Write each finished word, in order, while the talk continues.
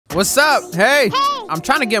What's up? Hey, I'm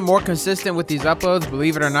trying to get more consistent with these uploads.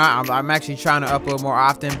 Believe it or not, I'm actually trying to upload more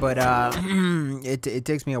often, but it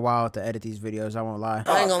takes me a while to edit these videos. I won't lie.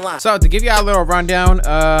 I ain't gonna lie. So to give y'all a little rundown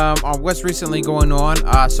on what's recently going on.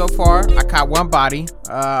 So far, I caught one body,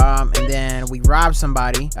 and then we robbed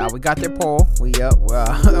somebody. We got their pole. We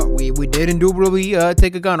did indubitably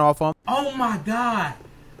take a gun off them. Oh my God!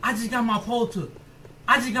 I just got my pole took.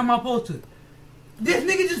 This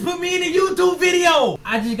nigga just put me in a YouTube video.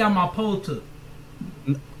 I just got my pole took.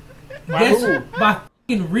 That's by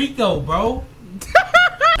fucking Rico, bro.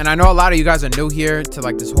 And I know a lot of you guys are new here to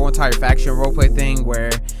like this whole entire faction roleplay thing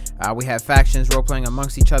where we have factions roleplaying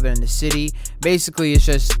amongst each other in the city. Basically, it's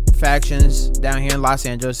just factions down here in Los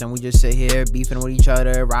Angeles, and we just sit here beefing with each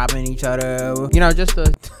other, robbing each other. You know, just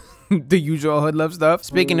the the usual hood love stuff.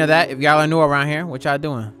 Speaking of that, if y'all are new around here, what y'all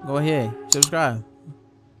doing? Go ahead, subscribe.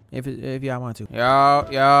 If y'all want to.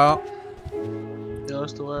 Yo.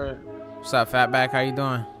 What's the word? What's up, Fatback? How you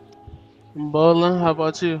doing? I'm bowling. How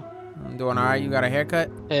about you? I'm doing all right. You got a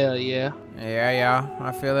haircut? Hell yeah. Yeah.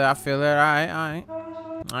 I feel it. All right. I ain't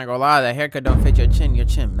gonna lie. That haircut don't fit your chin. Your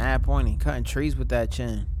chin mad pointy. Cutting trees with that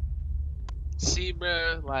chin. See,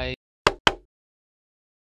 bro, like.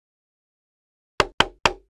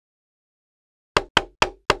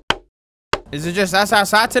 Is it just us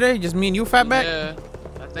outside today? Just me and you, Fatback? Yeah,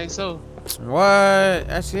 I think so. What?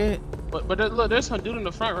 That's it? But look, there's some dude in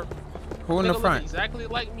the front. Who in the front? Exactly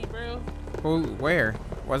like me, bro. Who? Where?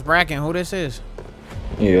 What's Bracken? Who this is?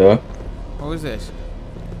 Yeah. Who is this?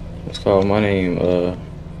 It's called my name,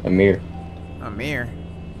 Amir. Amir?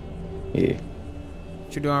 Yeah.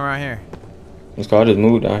 What you doing around here? It's called I just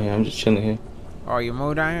moved down here. I'm just chilling here. Oh, you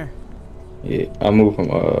moved down here? Yeah. I moved from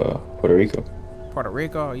Puerto Rico. Puerto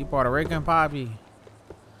Rico? You Puerto Rican, Poppy?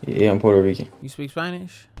 Yeah, I'm Puerto Rican. You speak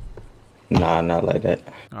Spanish? Nah, not like that.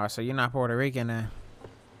 Oh, so you're not Puerto Rican then?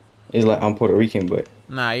 It's like I'm Puerto Rican, but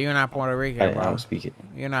Nah, you're not Puerto Rican, bro. I don't speak it.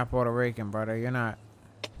 You're not Puerto Rican, brother. You're not.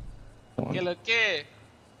 ¿Qué lo que?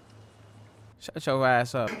 Shut your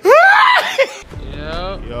ass up.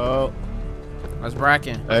 Yo. What's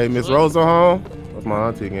Bracken? Hey, Miss Rosa home? That's my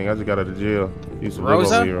auntie, gang. I just got out of jail. Used to live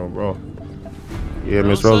Rosa? over here, bro. Yeah,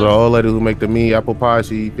 Miss Rosa, the old lady who make the mean apple pie.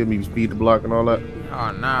 She fit me speed the block and all that.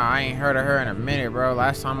 Oh, nah. I ain't heard of her in a minute, bro.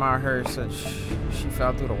 Last time I heard she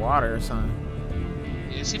fell through the water or something.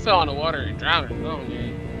 Yeah, she fell in the water and drowned. Oh,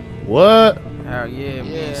 man. What? Hell yeah, we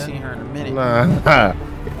ain't seen her in a minute. Nah,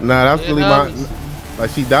 that's really my.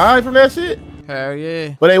 Like she died from that shit. Hell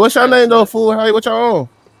yeah. But hey, what's your name though, fool? Hey, what y'all on?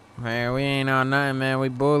 Man, we ain't on nothing, man. We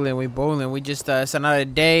bowling. We just it's another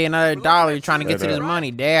day, another dollar trying to get to this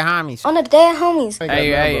money. Dead homies. On the dead homies.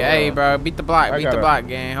 Hey, bro. Beat the block,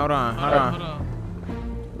 gang. Hold on.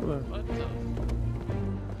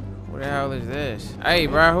 What the hell is this? Hey,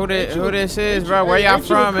 bro, who this is, bro? Where y'all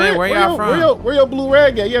from, man? Where y'all from? Where your blue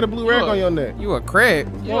rag at? You had a blue rag on your neck. You a crib?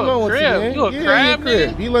 You a crib? You a crab,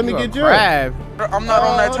 nigga? You let me get you. Crab. I'm not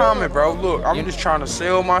on that timing, bro. Look, I'm just trying to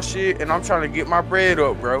sell my shit and I'm trying to get my bread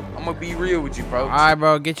up, bro. I'm gonna be real with you, bro. All right,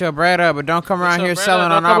 bro, get your bread up, but don't come around here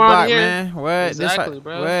selling on our block, man. What? Exactly,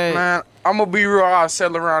 bro. Man, I'm gonna be real. I'll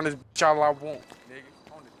sell around this bitch all I want, nigga.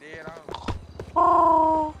 On the dead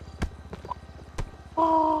house.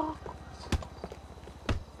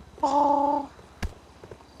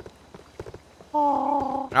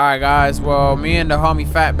 Alright, guys, well, me and the homie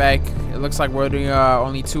Fatback, it looks like we're doing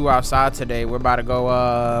only two outside today. We're about to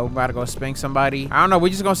go spank somebody. I don't know, we're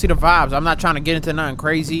just gonna see the vibes. I'm not trying to get into nothing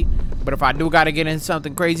crazy, but if I do gotta get into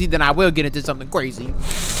something crazy, then I will get into something crazy.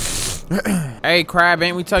 Hey, Crab,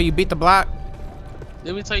 ain't we tell you beat the block?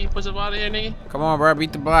 Did we tell you push up out of here, nigga? Come on, bro,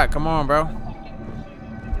 beat the block. Come on, bro.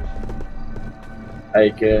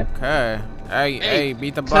 Hey, kid. Okay. Hey,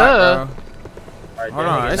 beat the block, bro. Hold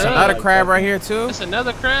on, there's another crab right here too. It's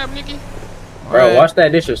another crab, nigga. Bro, watch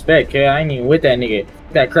that disrespect, kid. I ain't even with that nigga.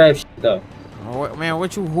 That crab shit though. Oh, man,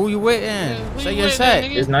 who you with in? Say your set.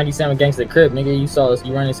 It's 97 Gangsta Crib, nigga. You saw us,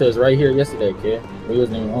 you ran into us right here yesterday, kid. We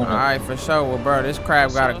wasn't even on it. Alright, for sure. Well, bro, this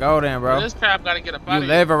crab gotta go then, bro. This crab gotta get up out of here. You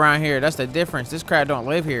live around here. That's the difference. This crab don't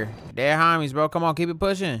live here. Dead homies, bro. Come on, keep it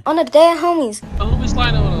pushing. On the dead homies. Oh, who we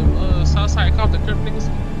sliding on the Southside Compton Crib niggas?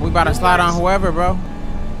 We about to slide on whoever, bro.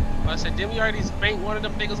 I said, didn't we already spank one of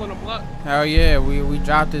them niggas on the block? Hell yeah, we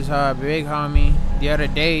dropped this big homie the other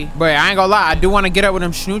day. But I ain't gonna lie, I do want to get up with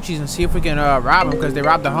them snoochies and see if we can rob them because they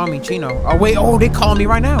robbed the homie Chino. Oh wait, they calling me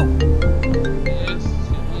right now. Yes,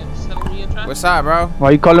 what's up, bro?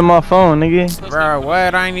 Why you calling my phone, nigga? Bro,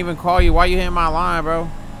 what? I ain't even call you. Why you hitting my line, bro?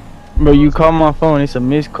 Bro, you call my phone. It's a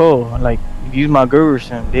missed call. Like, use my girl or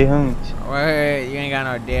something. Dead homies. Wait, you ain't got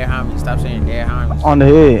no dead homies. Stop saying dead homies. On the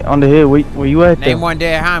head. Where you at? Name one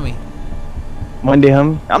dead homie. One dead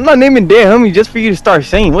homie. I'm not naming dead homie just for you to start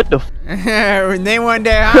saying. What the f? Name one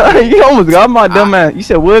dead homie. You almost got my dumb ass. You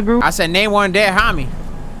said what, group? I said name one dead homie.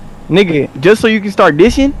 Nigga, just so you can start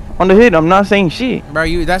dishing on the hood, I'm not saying shit.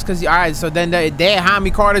 Bro, that's cause alright, so then the dead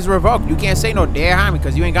homie card is revoked. You can't say no dead homie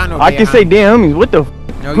cause you ain't got no I dead can say homie. dead homies. What the f?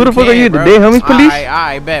 No, Who the fuck are you? bro. The dead homies police?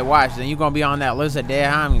 Alright, bet. Watch. Then you gonna be on that list of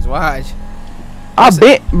dead homies. Watch. I've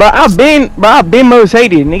been most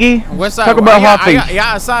hated, nigga. What's up? Talk about hot face. Y'all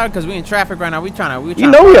outside cause we in traffic right now. We trying You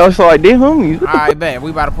know we outside, dead homies. Alright, bet.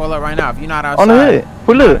 We about to pull up right now. If you're not outside. On the hood.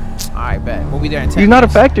 Pull up. Alright, bet. We'll be there in 10 You're not a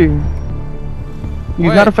minutes. factory.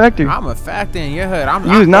 You're not a factory. I'm a factor in your hood.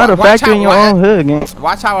 You're not a factory in your own hood, gang.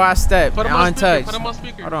 Watch how I step. Put him on Untouched. speaker. Put him on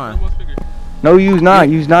speaker. Hold on. Put him on speaker. No, you's not.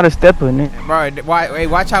 You's not a stepper, nigga. Bro, wait,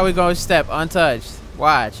 watch how we gonna step untouched.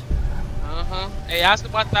 Watch. Hey, ask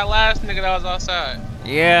about that last nigga that was outside.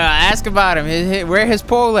 Yeah, ask about him. Where his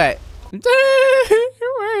pole at?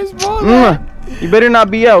 Where his pole at? You better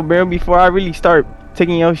not be out, bro, before I really start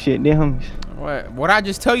taking your shit, dead homies. What I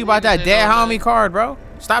just tell you about that dead homie card, bro?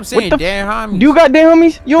 Stop saying dead homies. You got dead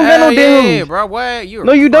homies? You don't got no dead homies. Yeah, bro. What?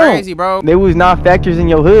 No, you crazy, don't. Bro. They was not factors in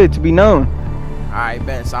your hood to be known. Alright,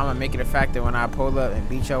 bet. So I'm gonna make it a factor when I pull up and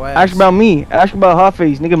beat your ass. Ask about me. Ask about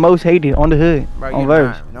Hotface, nigga. Most hated on the hood. Bro, on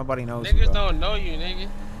verse. Nobody knows Niggas you, bro. don't know you, nigga.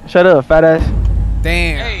 Shut up, fat ass.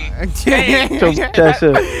 Damn. Hey, So, chest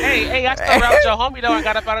up. hey, I still rapped your homie though and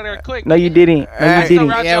got up out of there quick. No, you didn't. No, you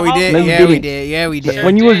didn't. Yeah, we did. No, you yeah, didn't. we did. Yeah, we did.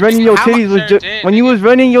 When you was running, your titties was when you nigga. was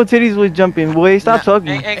running, your titties was jumping. Boy, stop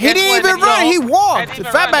talking. He didn't even run. He walked.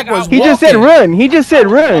 Fatback was walking. He just said run. He just said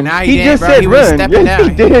run. Nah, he he just didn't, bro. said He was run. stepping Yes, out.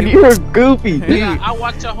 he did. You're a goofy. I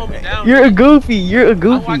walked your homie down. You're a goofy. You're a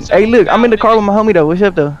goofy. Hey, look, I'm in the car with my homie though. What's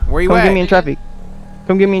up though? Where you Come at? get me in traffic.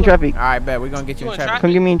 Come get me in traffic. Alright, bet. We're gonna get you in traffic.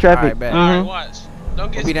 Come get me in traffic. Alright, bet. Alright, watch. Don't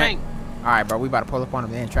get We'll be there. spanked. Alright, bro. We about to pull up on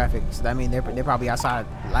them. They're in traffic. So that means they're probably outside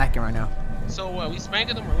lacking right now. So what? We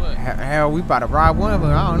spanking them or what? Hell, we about to rob one of them.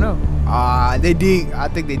 I don't know. They deep. I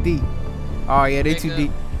think they deep. Oh yeah, they too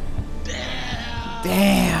deep.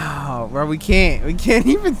 Damn, bro. We can't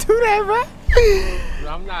even do that, bro.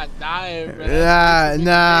 Bro, I'm not dying, bro.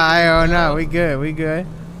 Nah, I don't know. We good.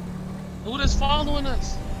 Who is following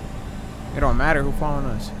us? It don't matter who following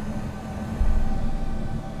us.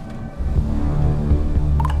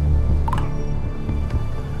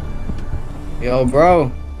 Yo,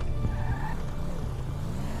 bro.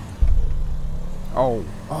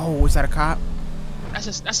 Oh, was that a cop? That's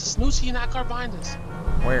a snoochie in that car behind us.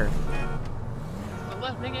 Where? The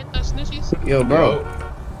left, nigga. Ain't that snoochies? Yo, bro.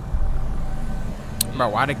 Bro,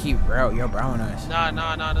 why they keep broing us? Nah.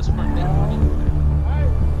 That's for nigga.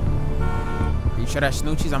 You sure that's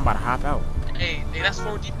Snoochies? I'm about to hop out. Hey, that's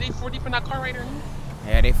 4 deep. They 4 deep in that car right there.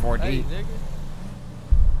 Yeah, they 4 deep. Hey,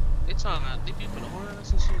 they trying to deep in the horn on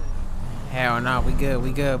us and shit. Hell no, we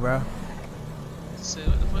good, bro. Shit,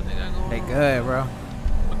 what the fuck they got going They on? good, bro.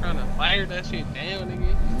 We're trying to fire that shit down,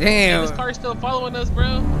 nigga. Damn. This car's still following us,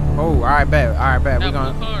 bro. Oh, alright, bet. We That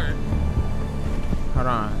gonna blue car. hold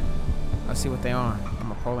on. Let's see what they on. I'm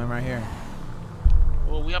gonna pull in right here.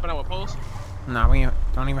 Well, we hopping out with post. Nah, we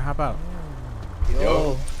don't even hop out.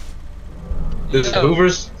 Yo. This is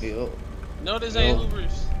Hoovers? Yo. No, this ain't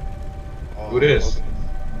Ubers. Who this?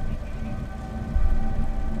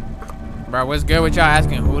 Bro, what's good with y'all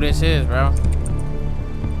asking who this is, bro?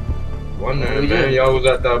 Wondering, man. Y'all was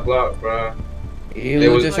at that block, bro. Yeah, They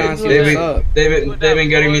we was just trying to see what's up. they've been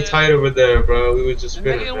getting me tight over there, bro. We was just And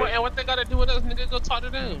spinning. nigga, and what they gotta do with us, nigga? Go talk to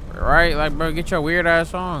them. Right? Like, bro, get your weird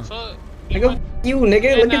ass on. Fuck. Nigga, you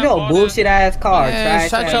nigga, look at your bullshit ass car. Man, trash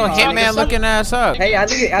shut your ass car. hitman looking ass up. Hey, at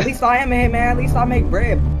least I am a hitman. At least I make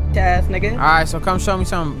bread, ass nigga. Alright, so come show me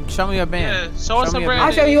some. Show me a band. Yeah, show us some me a bread.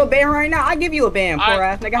 I'll show you a band right now. I'll give you a band, poor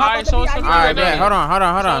ass nigga. Alright, show us some bread. Alright, bet. Hold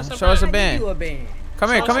on. Show us a I'll give band. you a band.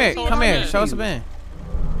 Come here. Show us a band.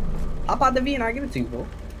 I'll pop the V and I'll give it to you, bro.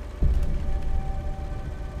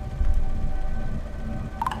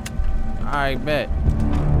 Alright, bet.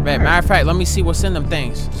 Matter of fact, let me see what's in them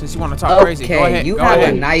things. Since you want to talk crazy, go ahead. You Go have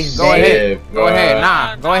ahead. a nice Go day. ahead. Go ahead.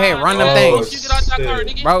 Nah, go ahead. Run them things. You get out that car,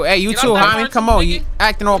 nigga. Bro, hey, you Get too, out that homie. car Come too, on, nigga. you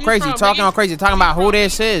acting all Where you crazy, from, talking nigga? all crazy, talking about who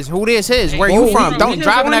this is, where Bro, you from? we Don't just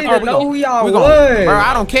drive in that car. wanted to know who y'all We was. gon' bro,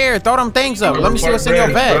 I don't care. Throw them things up. Let me see what's in your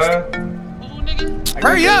vest. Ooh, nigga.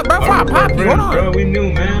 Hurry up, bro. Before I pop you. Hold Bro, on. we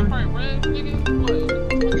knew, man. Alright, bread, nigga. What?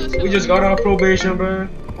 Put that shit We just up. got off probation, bro.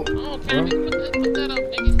 I don't care, nigga. Put that up,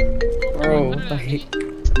 nigga. Bro, Put it up, like,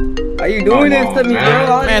 nigga. are you doing this to me, man.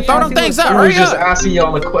 bro? Man, throw them things up. I Hurry was just up. asking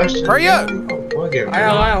y'all a question. Hurry up. Man. Bugging, Alright,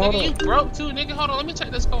 man. hold Nigga, you on. broke too, nigga. Hold on, let me check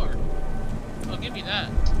this car. Oh, give me that.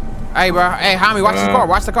 Hey, bro. Hey, homie, watch this car.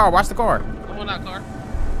 Watch the car. I'm on that car.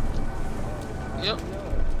 Yep.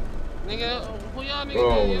 Nigga, who Who y'all niggas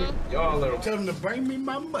Bro, is, yo? y'all are. Tell them to bring me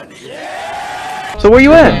my money. So where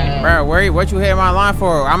you at? Bro, what you hit my line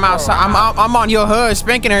for? I'm outside. I'm on your hood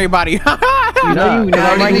spanking everybody. You know you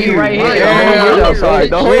right here. right here. Yeah. Outside.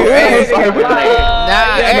 Don't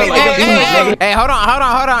Hey, hold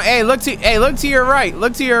on. Hey, look to your right.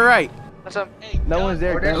 Look to your right. No one's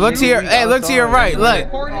there. Look to your right.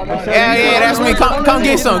 Look. Yeah, that's me. Come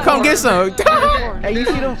get some. Hey, you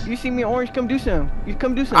see them? You see me in orange? Come do some. You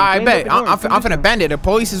come do some. I bet. I'm finna bend it. The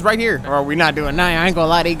police is right here. Or we not doing nothing. I ain't gonna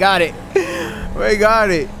lie. They got it. We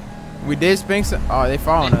got it. We did spink some. Oh, they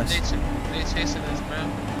following us. They chasing us, bro.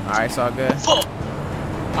 Alright, it's all good. Fuck.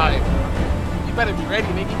 Alright. You better be ready,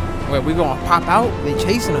 nigga. Wait, we gonna pop out? They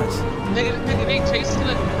chasing us. Nigga, they chasing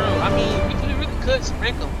us, bro. I mean, we really could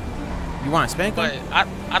spank them. You wanna spank them? But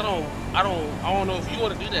I don't know if you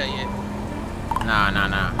wanna do that yet.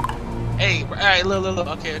 Nah. Hey, alright, look.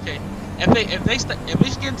 Okay. If they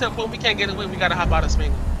get into a point we can't get away, we gotta hop out and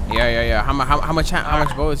spank them. Yeah. How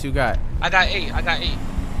much bullets you got? I got 8.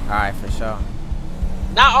 Alright, for sure.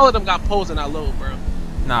 Not all of them got poles in our load, bro.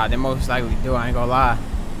 Nah, they most likely do. I ain't gonna lie.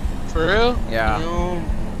 For real? Yeah.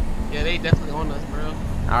 Yeah, they definitely on us, bro.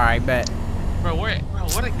 Alright, bet. Bro, where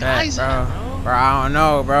the guys at, bro? Bro, I don't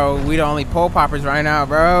know, bro. We the only pole poppers right now,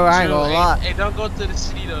 bro. I ain't gonna lie. Hey, don't go to the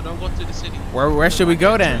city though. Don't go to the city. Where should we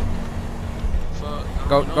go then? Fuck.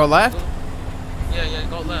 Go left? Yeah,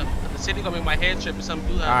 go left. The city gonna make my head trip or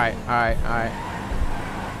something. Alright. A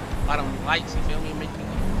lot of lights, you feel me? Make me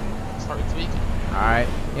start tweaking. Alright.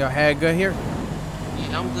 Your head good here?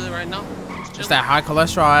 Yeah, I'm good right now. It's that high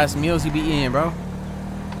cholesterol ass meals you be eating, bro.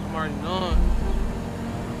 I'm already knowing.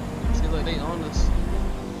 See, look, they on us.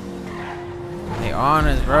 They on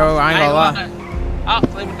us, bro. I ain't gonna lie. I'll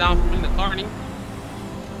flame it down from in the car, nigga.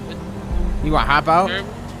 You wanna hop out?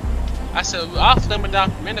 I said, I'll flame it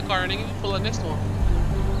down from in the car, nigga. You pull up next one.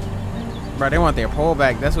 Bro, they want their pole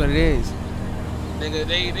back. That's what it is. Nigga,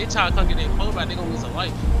 they try to come get their pole back. They gonna lose a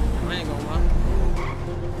life. I ain't gonna lie.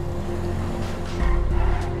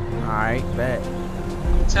 Alright, bet.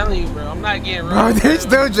 I'm telling you, bro. I'm not getting robbed. Bro, they're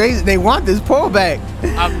still chasing. They want this pole back.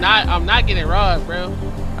 I'm not getting robbed, bro.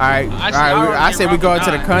 Alright. I say we go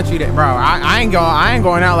into the country. That, bro, I ain't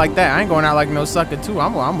going out like that. I ain't going out like no sucker too.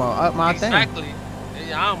 I'm gonna up my thing. Exactly.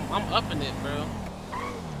 Yeah, I'm upping it, bro.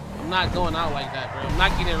 I'm not going out like that, bro. I'm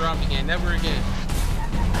not getting robbed again. Never again.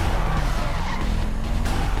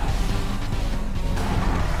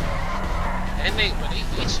 And they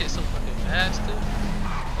shit so fucking fast, too.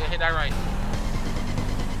 Yeah, hit that right.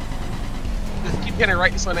 Just keep hitting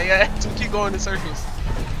right on their ass. Just keep going in circles.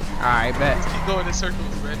 Alright, bet. Just keep going in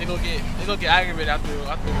circles, bro. They gonna get aggravated after a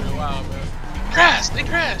while, bro. They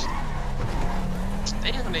crashed.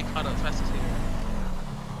 Damn, they caught up fast as hell.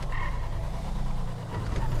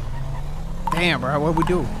 Damn, bro, what we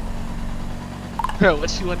do? Bro,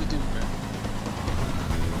 what you want to do, bro?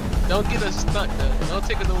 Don't get us stuck, though. Don't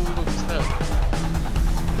take us over, we're gonna be stuck. I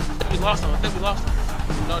think we lost them.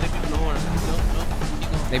 No, they beeping the horn. No, keep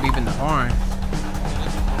going. They beeping the horn.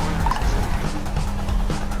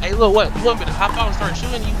 Hey, look, what? You want me to hop out and start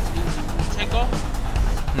shooting? You take off?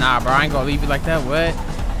 Nah, bro, I ain't gonna leave you like that. What?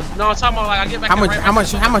 No, I'm talking about like I get back. How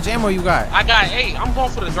much ammo you got? I got 8. I'm going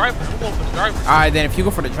for the driver. All right, then if you go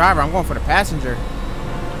for the driver, I'm going for the passenger.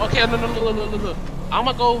 Okay, no. I'm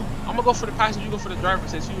gonna go for the passenger. You go for the driver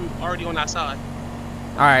since you already on that side.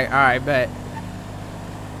 All right, bet.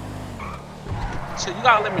 So you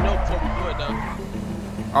gotta let me know before we do it, though.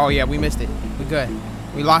 Oh yeah, we missed it. We good.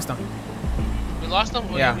 We lost them. We lost them.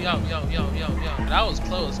 Oh, yeah. Yo. That was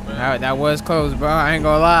close, bro. That was close, bro. I ain't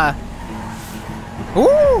gonna lie.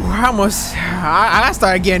 Ooh, I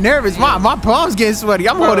started getting nervous. My palms getting sweaty.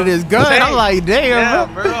 I'm holding this gun. Hey, I'm like, damn, yeah,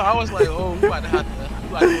 bro. I was like, oh, we about to have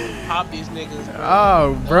to pop these niggas, bro.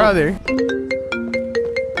 Oh, brother.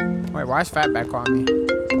 Wait, why is Fatback on me?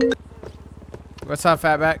 What's up,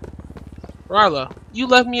 Fatback? Rarla, you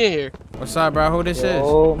left me in here. What's up, bro? Who this is?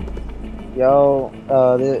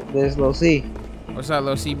 This Lil C. What's up,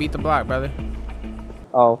 Lil C? Beat the block, brother.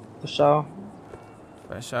 Oh, for sure.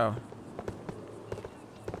 For sure.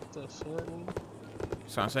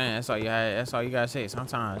 That's what I'm saying. That's all you gotta say.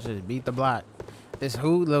 Sometimes just beat the block. This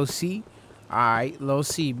who? Lil C? Alright, Lil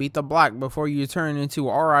C, beat the block before you turn into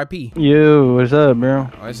RIP. Yo, what's up, bro?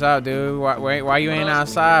 What's up, dude? Why you ain't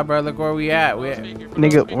outside, bro? Look where we at.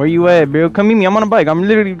 Nigga, where you at, bro? Come meet me. I'm on a bike. I'm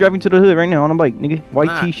literally driving to the hood right now on a bike, nigga.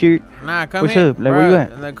 White t-shirt. Nah, come what's here. What's up? Like, bro, where you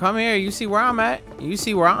at? Like, come here. You see where I'm at? You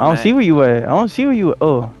see where I'm at? I don't see where you at. I don't see where you at.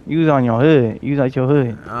 Oh, you was on your hood. You was at your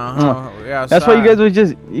hood. Yeah, that's why you guys was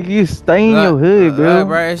just, you stay in your hood, bro.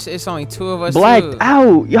 Bro, it's only 2 of us. Blacked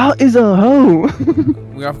out. Y'all is a hoe.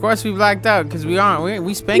 Of course we blacked out because we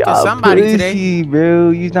spanking Y'all somebody pussy, today.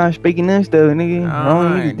 bro. You not speaking us though, nigga.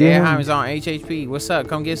 Wrong nigga. Damn, is on HHP. What's up?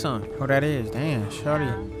 Come get some. Who that is? Damn, shorty.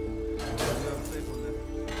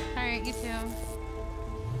 Alright, you too.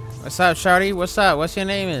 What's up, shorty? What's up? What's your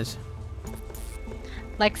name is?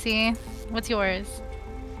 Lexi, what's yours?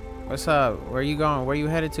 What's up? Where you going? Where you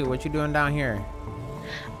headed to? What you doing down here?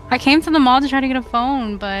 I came to the mall to try to get a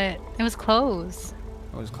phone, but it was closed.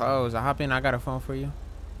 It was closed. I hop in. I got a phone for you.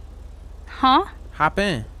 Huh? Hop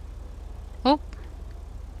in. Oh.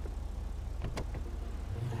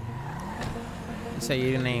 You say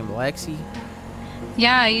your name Lexi?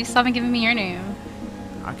 Yeah, you still haven't given me your name.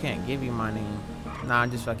 I can't give you my name. Nah,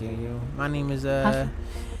 I'm just fucking you. My name is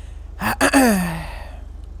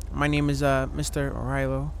my name is Mr.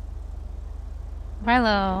 Rilo.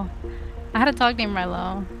 Rilo. I had a dog named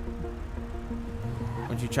Rilo.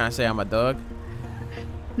 What you trying to say? I'm a dog?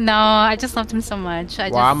 No, I just loved him so much.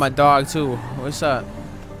 Well, I'm a dog too. What's up?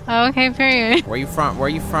 Oh, okay, period. Where you from? Where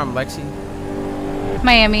you from, Lexi?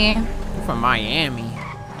 Miami. You from Miami?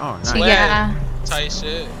 Oh, nice. Yeah. Tight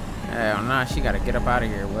shit. Hell nah, she gotta get up out of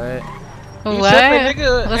here. What? What?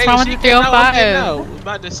 What's wrong with the 305?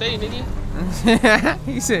 About to say, nigga.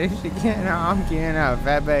 He said she getting out. I'm getting out.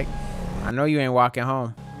 Fatback. I know you ain't walking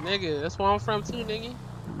home. Nigga, that's where I'm from too, nigga.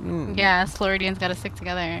 Yeah, Floridians gotta stick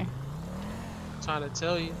together. Trying to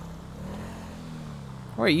tell you.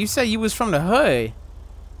 Wait, you said you was from the hood.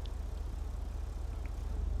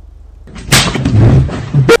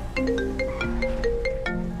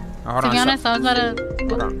 Oh, hold To on, be honest, I was about to...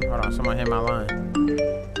 Hold on, someone hit my line.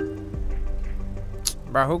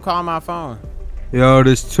 Bro, who called my phone? Yo,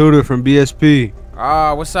 this Tudor from BSP.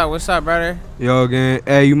 Oh, what's up, brother? Yo, gang.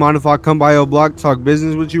 Hey, you mind if I come by your block, talk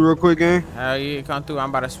business with you real quick, gang? Hell yeah, come through. I'm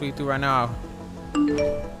about to sweep through right now.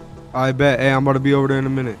 I bet. Hey, I'm about to be over there in a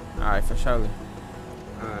minute. All right, for sure.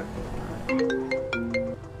 Alright.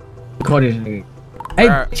 Call this nigga. Hey,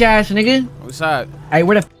 bitch ass nigga. What's up? Hey,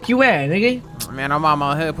 where the f you at, nigga? Man, I'm on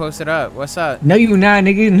my hood posted up. What's up? No, you not,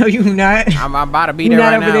 nigga. No, you not. I'm about to be You there not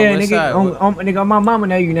right over now. there, What's nigga. up? Nigga, on my mama,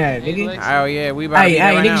 no, you not, nigga. Oh yeah, we about to be there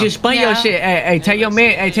Hey, right nigga, now. just spun your shit. Hey, tell your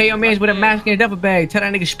man. Hey, tell your man's with a mask and a duffel bag. Tell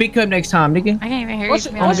that nigga speak up next time, nigga. I can't even hear What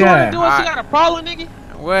you. you want to do? If you got a problem, nigga?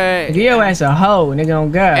 What? Nigga, your ass a hoe, nigga,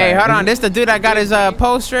 on God. Hey, hold nigga. on. This the dude that got his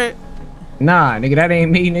post strip? Nah, nigga, that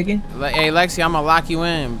ain't me, nigga. Hey, Lexi, I'm gonna lock you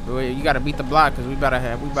in. You gotta beat the block because we better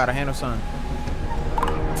handle something.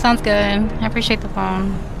 Sounds good. I appreciate the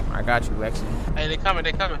phone. I got you, Lexi. Hey, they coming.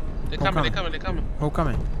 They coming. Who You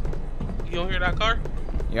coming? don't hear that car?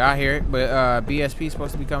 Yeah, I hear it, but BSP is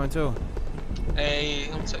supposed to be coming too. Hey,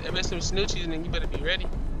 if it's some snoochies, then you better be ready.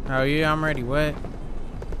 Oh yeah, I'm ready. What?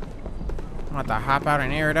 I'm about to hop out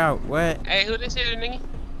and air it out. What? Hey, who this here, nigga?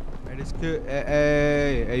 Hey, this kid.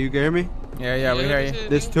 Hey, you can hear me? Yeah, we hear you.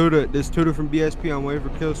 This Tudor from BSP. I'm waiting for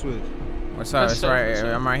Killswitch. What's up? It's right.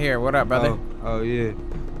 I'm right here. What up, brother? Oh yeah.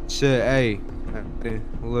 Shit, hey.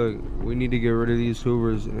 Look, we need to get rid of these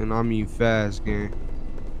Hoovers, and I mean fast, gang.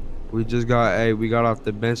 We got off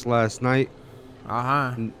the bench last night.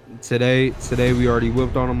 Today we already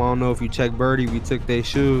whipped on them. I don't know if you checked Birdie. We took their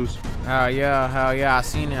shoes. Hell yeah. I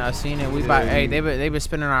seen it. We about. Hey, they been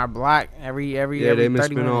spinning our block every they 30 been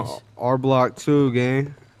spinning minutes. our block too,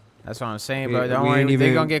 gang. That's what I'm saying, Yeah, bro. Don't worry,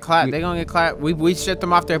 they gonna get clapped. They gonna get clapped. We shipped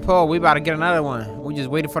them off their pole. We about to get another one. We just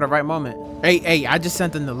waited for the right moment. Hey, I just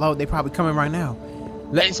sent them the load. They probably coming right now.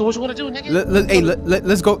 Hey, so what you wanna do, nigga?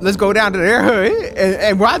 Let's go down to their hood,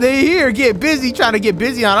 and while they here, get busy trying to get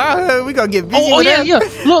busy on our hood. We gonna get busy. Oh with yeah, them. yeah.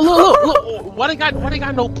 Look. Why they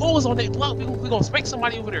got no poles on their block? We gonna spank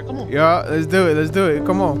somebody over there. Come on. Yeah, let's do it.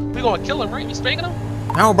 Come on. We gonna kill them, right? We spanking them?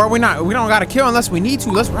 No, bro, we don't gotta kill unless we need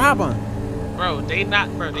to. Let's rob them. Bro, they not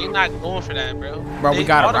going for that, bro. Bro, we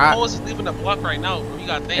gotta rob. All the poles is leaving the block right now, bro. You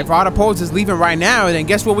gotta think. If all the poles is leaving right now, then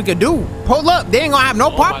guess what we could do? Pull up. They ain't gonna have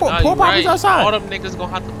no pole poppers outside. All them niggas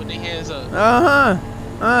gonna have to put their hands up.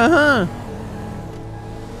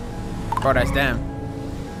 Bro, that's them.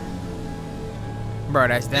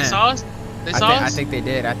 They saw us? I think they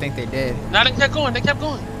did. Nah, they kept going.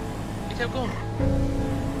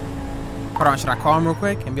 Hold on, should I call him real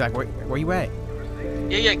quick and be like, where you at?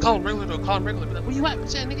 Yeah, call him regular. Be like, where you at,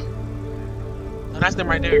 bitch, nigga? No, that's them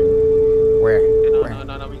right there. Where?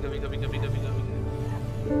 No, we good.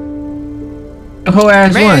 Whole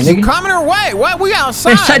ass Man, one, is you nigga. coming or what? What? We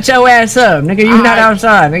outside. Man, shut your ass up, nigga. You not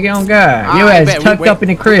outside, nigga. On God. Your ass tucked up in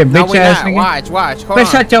the crib, bitch ass nigga. Watch. Hold Man,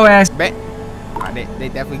 on. shut your ass. They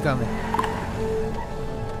definitely coming.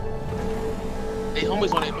 They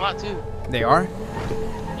homies on their block too. They are?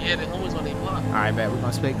 Yeah, they homies on their block. All right, bet we're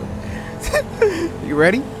gonna speak them. You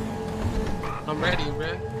ready? I'm ready,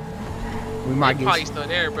 bro. We might They probably still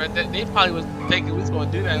there, bro. They probably was thinking we was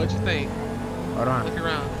gonna do that. What you think? Hold on. Look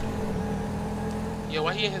around. Yo,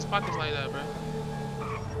 why he in his pockets like that, bro?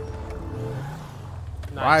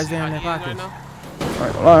 Nah, Why you is see they in how their he is pockets?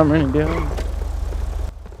 Right now? Well, I'm running down.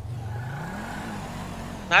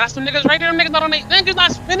 Nah, that's some niggas right there. Them niggas not on they niggas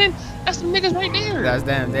not spinning. That's some niggas right there. That's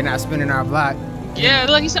them. They're not spinning our block. Yeah,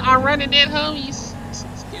 look, he said I'm running dead homies.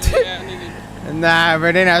 Yeah, nigga. Nah,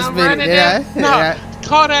 bro, they're not I'm spinning. running They're dead. not. Nah,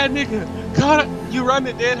 call that nigga. Call that. You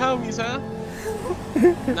running dead homies, huh?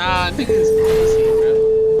 Nah, niggas pussy, bro.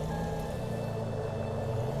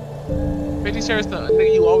 50 shares the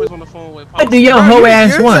nigga you always on the phone with. What do your hoe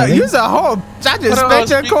ass want? You's a hoe. I just spent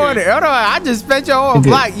your corner. Hold on, I just spent your whole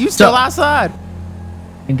block. You still outside.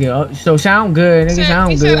 Nigga, so sound good, nigga.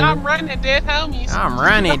 Sound He good. said I'm running dead homies. I'm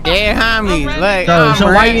running dead homies. Like, So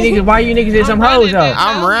why you niggas is some hoes though?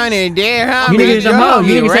 I'm running dead homies. You niggas is some hoes.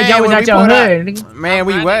 You niggas said y'all was at your hood, nigga. Man,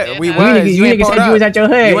 we was. You niggas said you was at your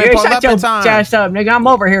hood. You ain't You pulled shut up your in time. ass up, nigga. I'm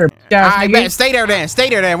over here, ass Alright, nigga. bet. Stay there then. Stay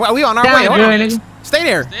there then. We on our way. Sound Hold on. good, nigga. Stay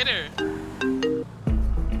there. Stay there.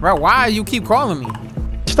 Bro, why you keep calling me?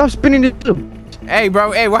 Stop spinning this up. Hey,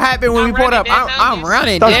 bro. Hey, what happened when we pulled up? I'm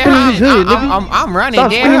running Stop dead spinning this hood, homies. nigga. I'm running Stop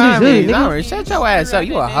dead spinning this hood, homies. nigga. Alright, shut your ass up.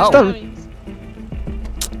 You a hoe. Stop.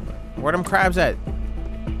 Where them crabs at?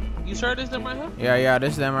 You sure this them right here? Yeah,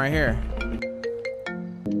 this is them right here.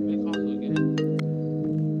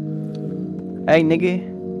 Hey, nigga.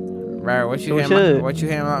 Bro, what you What's hand? up? What you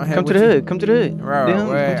hand? Come to the hood. Come to the hood. Bro, Damn,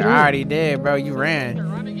 wait, come to the I hood. already did, bro. You ran.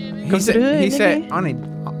 Come to the hood, He said, nigga.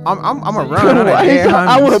 I'm a run. on Why it, is yeah, I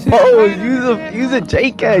homie. would pose. Use a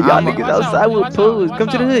J cat. Y'all I'm a- niggas outside would pose. Come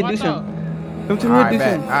to the hood. Do some. Come to the hood. Do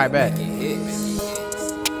some. I bet.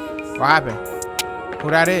 What happened? Who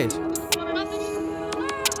that is?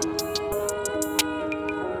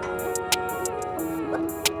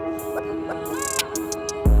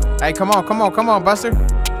 Hey, come on, Buster. Are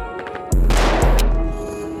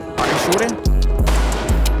they shooting?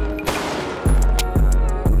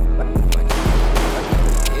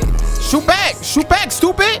 Shoot back,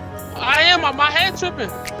 stupid. I am. My head tripping.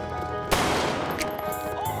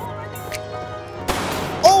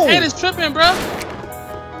 Oh, Head is tripping, bro.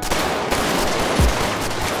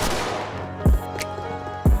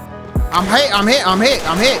 I'm hit.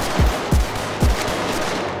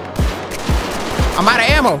 I'm out of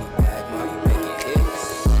ammo.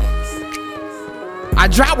 I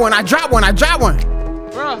dropped one.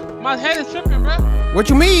 Bro, my head is tripping, bro. What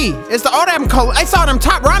you mean? It's all them cold. I saw them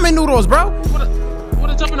top ramen noodles, bro.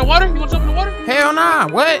 Wanna jump in the water? You wanna jump in the water? Hell nah.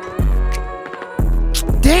 What?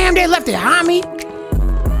 Damn, they left it behind me.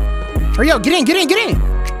 Hurry up, get in.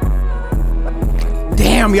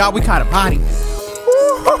 Damn, y'all, we caught a body.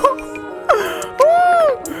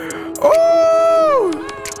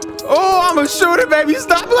 Oh, I'm a shooter, baby.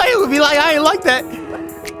 Stop playing with me like I ain't like that.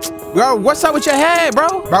 Bro, what's up with your head,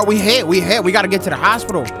 bro? Bro, we hit. We gotta get to the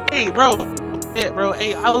hospital. Hey, bro. Hey, bro.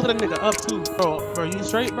 Hey, I was letting a nigga up too, bro. Bro, you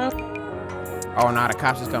straight, bro? Oh, nah, the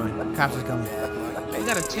cops is coming. You got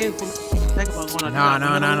a chance to think about going on.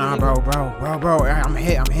 Nah, bro. I'm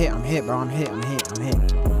hit, bro. I'm hit.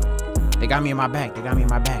 They got me in my back.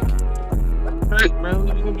 Straight, bro.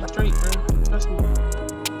 You gonna be straight, bro. Trust me.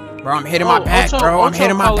 Bro, I'm hitting my back, bro. I'm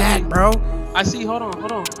hitting my back, bro. I see. Hold on.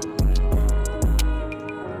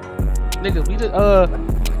 Nigga, we just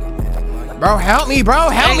Bro, help me, bro.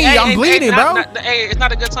 Help me. I'm bleeding, bro. Hey, it's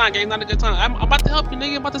not a good time, gang. Not a good time. I'm about to help you,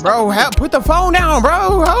 nigga. I'm about to stop. Bro, help. Put the phone down,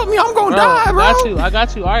 bro. Help me. I'm gonna die, bro. I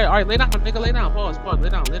got you. All right. Lay down, nigga. Lay down. Pause. Lay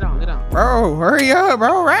down. Bro, hurry up,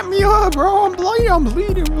 bro. Wrap me up, bro. I'm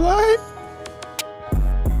bleeding, blood.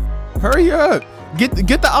 Hurry up. Get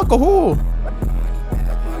the alcohol.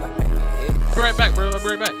 Be right back, bro. I'll be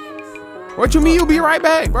right back. What you mean you be right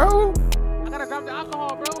back, bro? I gotta grab the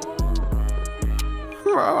alcohol, bro.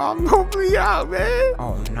 Bro, I'm gonna bleed out, man.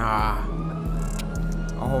 Oh, nah.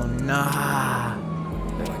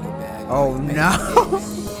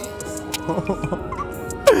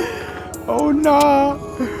 Oh, no.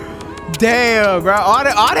 Damn, bro. All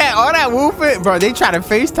that woofing, bro. They try to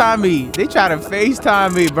FaceTime me.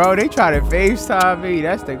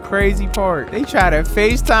 That's the crazy part. They try to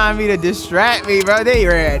FaceTime me to distract me, bro. They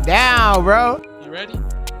ran down, bro. You ready?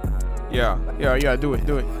 Yeah. Do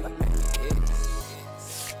it.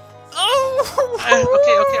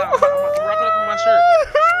 Okay. I'm wrapping up in my shirt.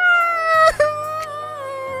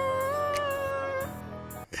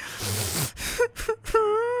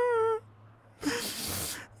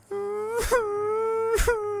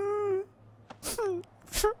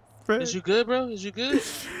 Is you good, bro?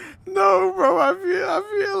 No, bro. I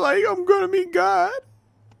feel like I'm gonna meet God.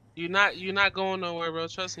 You're not going nowhere, bro.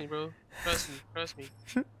 Trust me, bro. Trust me.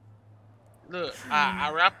 Look,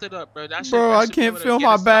 I wrapped it up, bro. That shit, Bro, that I shit can't able to feel get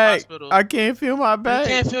my us to the back. hospital. I can't feel my You back.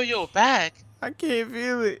 can't feel your back. I can't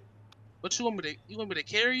feel it. What you want me to? You want me to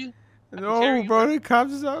carry you? No, bro, the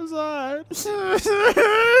cops is outside. Bro, stop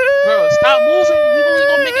moving. You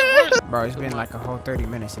gonna make it worse. Bro, it's been like a whole 30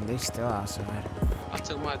 minutes and they still outside. I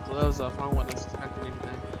took my gloves off. I don't want this to happen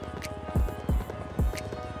anything.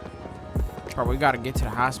 Bro, we gotta get to the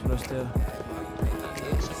hospital still.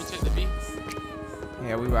 Should we take the V?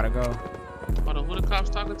 Yeah, we gotta go. Hold on, who the cops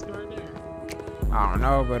talking to right there? I don't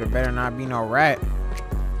know, but it better not be no rat.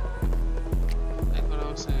 That's what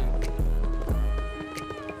I'm saying.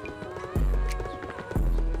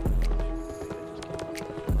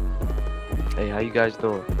 Hey, how you guys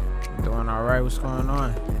doing? Doing alright, what's going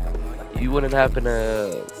on? You wouldn't happen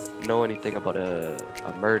to know anything about a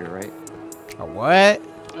murder, right? A what?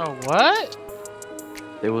 Oh, what?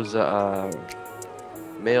 There was a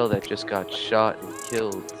male that just got shot and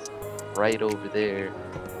killed right over there,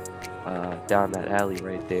 down that alley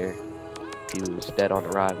right there. He was dead on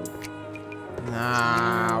arrival.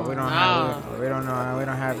 Nah, we don't have we don't know, we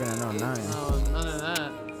don't happen to know nothing. No, none of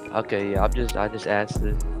that. Okay, yeah, I just asked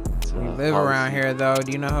it. We live around here though.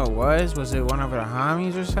 Do you know who it was? Was it one of the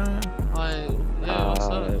homies or something? Like, yeah, what's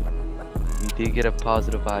up? We did get a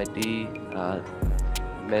positive ID.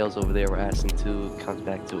 Males over there were asking too. It comes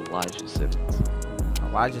back to Elijah Simmons.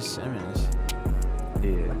 Elijah Simmons?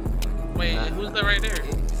 Yeah. Wait, who's that right there?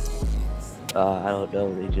 I don't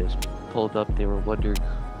know. They just pulled up. They were wondering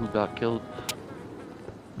who got killed.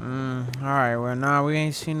 Alright, well, nah, we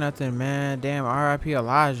ain't seen nothing, man. Damn, R.I.P.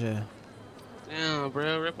 Elijah. Damn,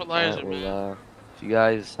 bro, rip Elijah, man. If you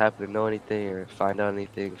guys happen to know anything or find out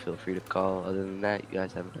anything, feel free to call. Other than that, you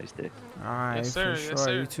guys have a nice day. Alright, Yes, sir. for Yes, sure.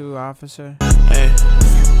 sir. You too, officer. Hey,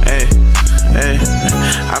 hey, hey.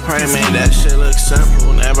 I probably made that shit look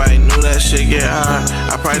simple. Everybody knew that shit get hard.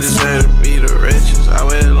 I probably deserve to be the richest. I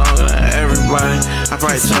waited longer than everybody. I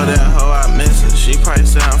probably told that hoe I miss her. She probably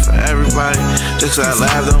sound for everybody. Just 'cause I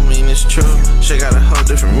laugh don't mean it's true. Shit got a whole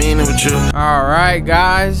different meaning with you. Alright,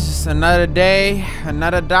 guys. Another day,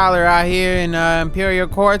 another dollar out here in Imperial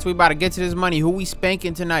Courts. We about to get to this money. Who we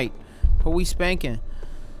spanking tonight? Who we spanking?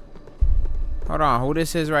 Hold on, who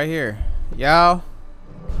this is right here? Yo.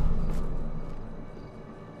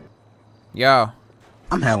 Yo.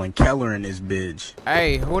 I'm Helen Keller in this bitch.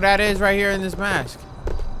 Hey, who that is right here in this mask?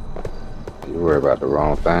 You worry about the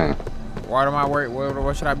wrong thing. What am I worried?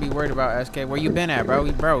 What should I be worried about, SK? Where you been at, bro?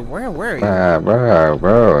 Bro, where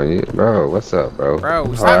are you? Bro, what's up, bro?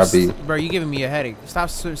 Bro, stop. Bro, you giving me a headache. Stop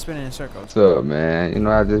spinning in circles. What's up, man? You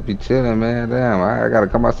know I just be chilling, man. Damn, I gotta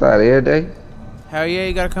come outside every day. Hell yeah,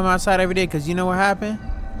 you gotta come outside every day, cause you know what happened?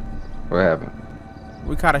 What happened?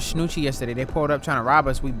 We caught a snoochie yesterday. They pulled up trying to rob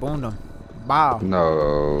us. We boomed them. Bow.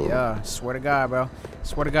 No. Yeah, swear to God, bro.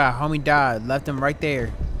 Swear to God, homie died. Left him right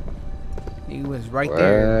there. He was right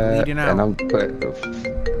there, bleeding out. And I'm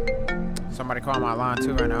Somebody call my line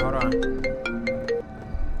too right now. Hold on.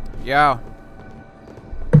 Yo.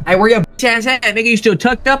 Hey, where your bitch ass at? Nigga, you still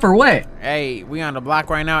tucked up or what? Hey, we on the block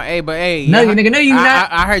right now. Hey, but hey. No, you nigga, no, you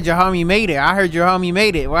not. I heard your homie made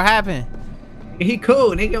it. What happened? He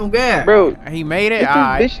cool, nigga, on God. Bro, he made it?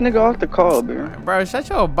 Get this bitch nigga off the call, bro. Bro, shut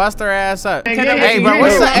your buster ass up. Hey, bro,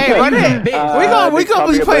 what's up? Hey, what is we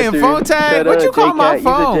gonna be playing phone tag? What you call my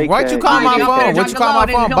phone? What you call my phone? What you call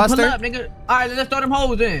my phone, buster? Alright, let's throw them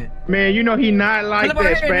hoes in. Man, you know he not like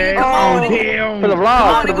that, Spaz. Oh, for the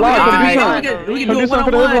vlog, for the vlog, we can do it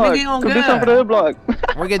one-on-one, nigga, on God. Come do something for the vlog.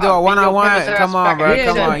 We can do a one-on-one. Come on, bro.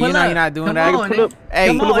 Come on. You know you're not doing that. Hey,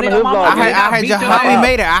 I heard your homie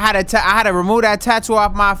made it. I had to remove that tattoo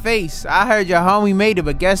off my face. I heard your homie made it,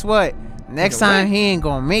 but guess what? Next time he ain't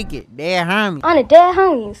gonna make it. Dead homie. On the dead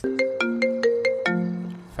homies.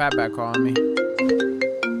 Fatback calling me.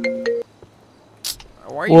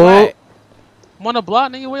 Where you at? I'm on the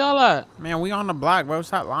block, nigga. Where y'all at? Man, we on the block, bro.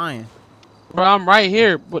 Stop lying. Bro, I'm right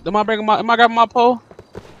here. But am I grabbing my pole?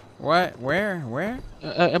 What? Where?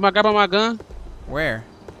 Am I grabbing my gun? Where?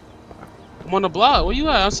 I'm on the block. Where you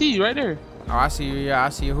at? I see you right there. Oh, I see you. Yeah, I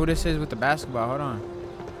see you. Who this is with the basketball? Hold on.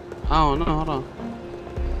 I don't know. Hold on.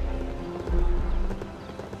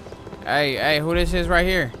 Hey, who this is right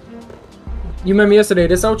here? You met me yesterday.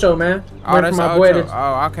 This Ocho, man. Oh, that's my Ocho. boy.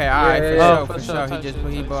 Oh, okay. All right, for sure.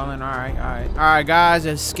 He balling. All right, guys.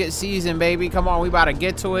 It's skit season, baby. Come on, we about to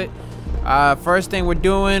get to it. First thing we're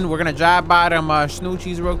doing, we're gonna drive by them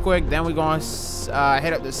snoochies real quick. Then we're gonna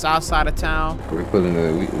head up the south side of town. We're pulling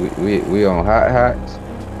we on hots.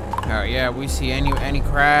 Oh yeah, we see any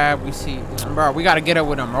crab. We see, bro. We gotta get up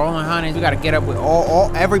with them rolling honeys. We gotta get up with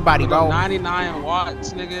all everybody, bro. 99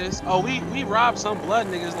 watts, niggas. Oh, we robbed some blood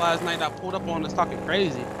niggas last night that pulled up on us talking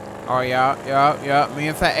crazy. Oh yeah. Me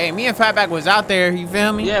and Fatback was out there. You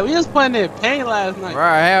feel me? Yeah, we was playing that paint last night.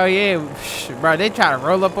 Bro, hell yeah, bro. They try to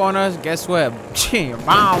roll up on us. Guess what? Bang,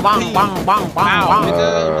 bang, bang, bang,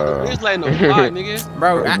 bang. We was letting them fly, nigga.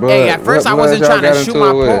 Bro, hey, at first I wasn't trying to shoot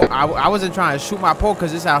my pole. I wasn't trying to shoot my pole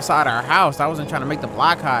because it's outside our house. I wasn't trying to make the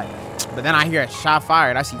block hot. But then I hear a shot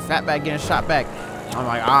fired. I see Fatback getting shot back. I'm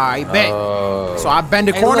like, I bet. So I bend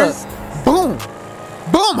the corner. Look. Boom.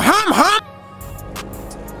 Boom. Hum.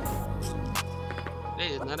 They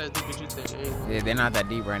is not as deep as you think. Yeah, they're not that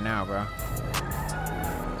deep right now, bro.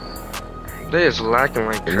 They is lacking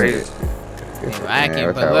like crazy. They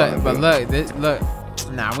lacking, but look.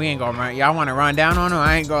 Nah, we ain't gonna run. Y'all want to run down on them?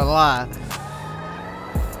 I ain't gonna lie.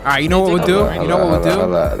 All right, you know what we'll do? You know what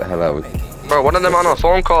we'll do? Bro, one of them on a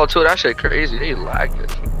phone call too. That shit crazy. They lacking.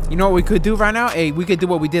 You know what we could do right now? Hey, we could do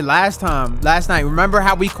what we did last night. Remember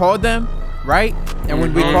how we called them, right? And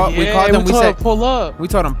when we called them, we said pull up. We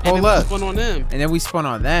told them pull up. Spun on them. And then we spun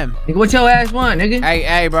on them. Nigga, what your ass want, nigga?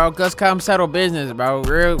 Hey, bro, let's come settle business, bro.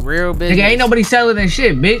 Real business. Nigga, ain't nobody selling that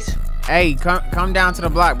shit, bitch. Hey, come down to the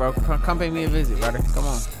block, bro. Come pay me a visit, brother. Come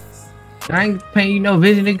on. I ain't paying you no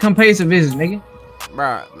visit, nigga. Come pay us a visit, nigga.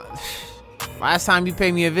 Bro, last time you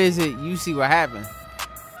paid me a visit, you see what happened.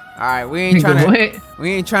 All right, we ain't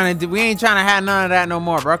trying to have none of that no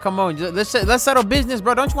more, bro. Come on, let's settle business,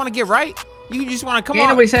 bro. Don't you want to get right? You just want to come on. Ain't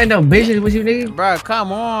nobody saying no business with you, nigga. Bro,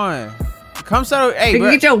 come on. Come settle. Hey, nigga,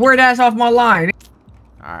 bro. get your weird ass off my line.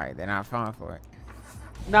 All right, they're not falling for it.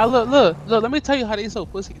 Now look. Let me tell you how they so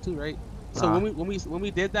pussy too, right? So when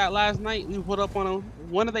we did that last night, we put up on them.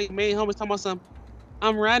 One of the main homies talking about some,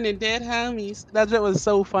 I'm running dead homies. That shit was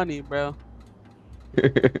so funny, bro.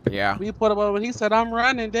 Yeah. We put up on when he said, I'm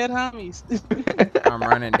running dead homies. I'm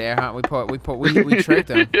running dead homies. We tricked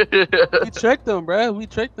them. We tricked them, bro. We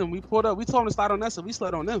tricked them. We pulled up. We told them to slide on us, so we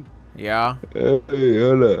slid on them. Yeah. Hey,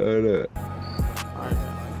 hold up.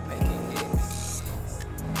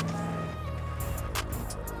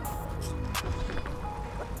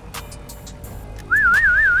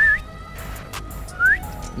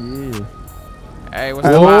 Yeah. Hey, what's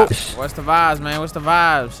the vibes? What's the vibes, man? What's the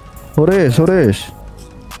vibes? Who this?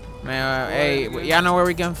 Man, hey, y'all know where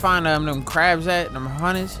we can find them crabs at? Them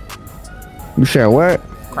honeys? You said what?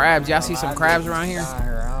 Crabs. Y'all see some crabs around here?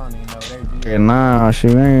 Yeah, nah,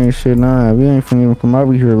 shit, ain't shit, nah. We ain't even from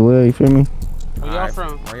over here, blood. You feel me? Where y'all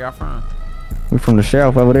from? Where y'all from? We from the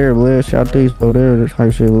south over there, blood. Southeast over there. That's how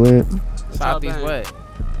you say, blood. Southeast what?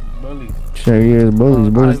 Bullies. Shit, yeah, it's bullies.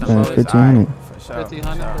 Bullies, 1500.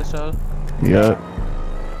 1500 for sure. Yeah.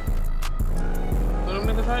 Put them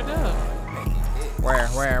niggas right there.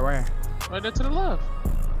 Where? Right there to the left.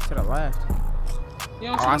 To the left. You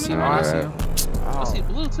don't I see see him. I see him. I see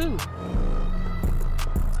blue too.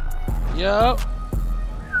 Yup.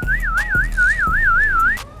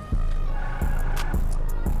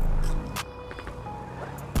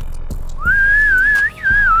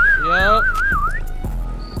 Yup.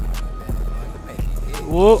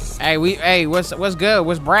 Whoa. Hey, what's good?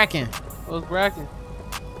 What's bracking? What's bracking?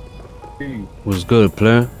 What's good,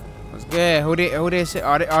 player? What's good? Who this?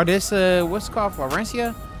 Are this what's it called,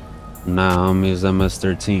 Florencia? Nah, it's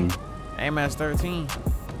MS-13. MS-13.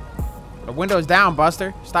 The window's down,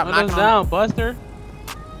 Buster. Stop knocking. Window's down, Buster.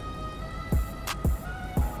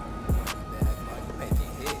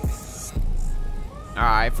 All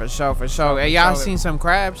right, for sure. Hey, y'all seen some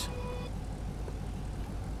crabs?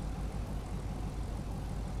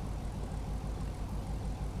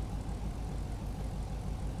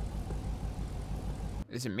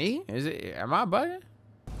 Is it me? Am I bugging?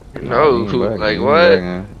 No, like what?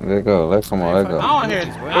 Let go. Let's come on. Let go. I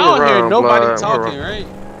don't hear nobody talking, right?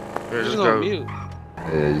 Just go. Mute.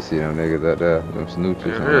 Yeah, you see them niggas out there, them snoochers.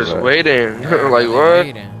 They're just waiting. Yeah, like what?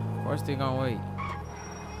 Waiting. Of course they gonna wait.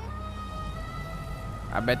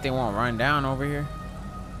 I bet they won't run down over here.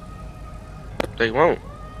 They won't.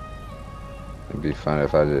 It'd be funny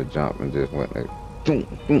if I just jumped and just went like. Not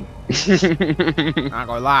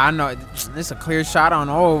gonna lie, I know this a clear shot on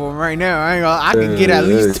all of them right now. I can get at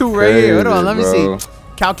least 2 right here. Hold on, let me see.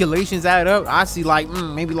 Calculations add up. I see like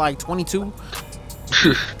maybe like 22.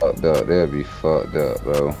 Fucked up, they'll be fucked up,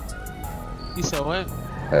 bro. You said what?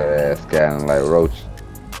 That ass scatting like roach.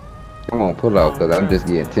 Come on, pull out, cause I'm just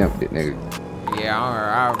getting tempted, nigga. Yeah,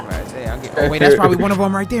 I'll say oh wait, that's probably one of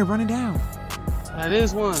them right there running down. That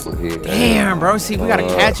is one. Damn, bro. See, we gotta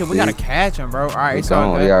catch him. We gotta catch him, bro. All right, it's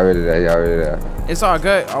all good. He already there. It's all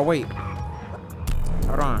good. Oh wait,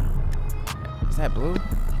 hold on. Is that blue?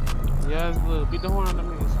 Yeah, it's blue. Beat the horn on the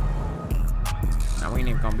niggas. No, we ain't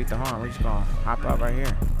even gonna beat the horn. We're just gonna hop up right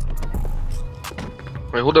here.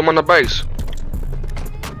 Wait, who them on the base?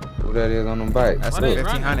 Who that is on them bikes? That's Why they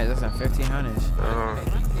 1500. That's in 1500s.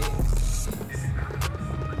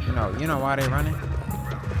 You know why they running?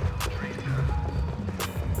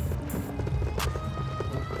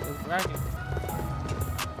 It's bragging.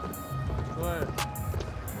 What?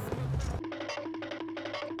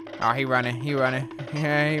 Oh, he running. He running.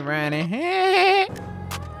 Yeah, he running.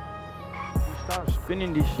 Stop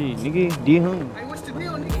spinning this shit, nigga. D-hung. Hey, what's the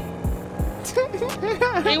deal, nigga?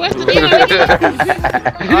 Hey, what's the deal,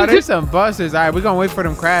 nigga? Oh, there's some buses. All right, we're gonna wait for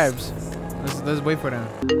them crabs. Let's wait for them.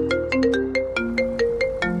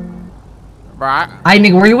 Bro, Hey,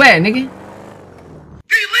 nigga, where you at, nigga? Delete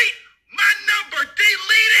my number.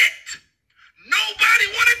 Delete it. Nobody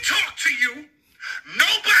want to talk to you.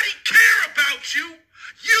 Nobody care about you.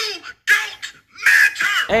 You don't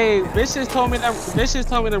matter. Hey, bitches told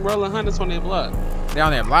me them rolling hundreds on their block. they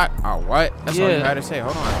on their block? Oh, what? That's all you Yeah. had to say.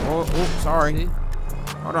 Hold on. Oh, sorry.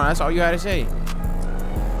 Hold on. That's all you had to say.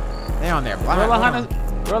 They on their block.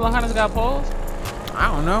 Rolling hundreds got poles? I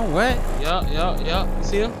don't know. What? Yup. You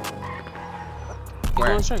see him? Keep Where?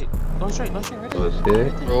 going straight. Right there. Oh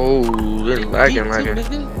shit. Oh, they're lagging.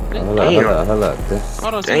 Hold up. Hold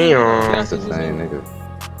on, Damn. That's the same nigga.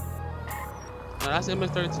 No, that's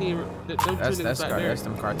MS-13. Them two That's niggas back there. that's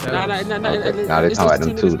them cartels. Nah, Nah, they it's talking just about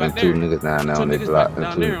them two back there. niggas down there Two on their niggas block. back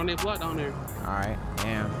down there, on their block down there. All right.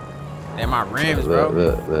 Damn. They're my rims, bro.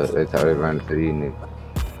 Look. They thought they running to these niggas.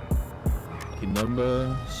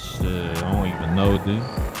 Number? Shit, I don't even know, dude.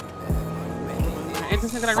 Ain't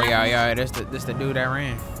this nigga that Oh, ran? yeah. This the dude that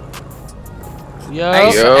ran. Yo.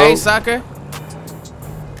 Hey, sucker.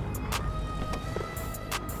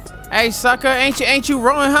 Hey, sucker. Ain't you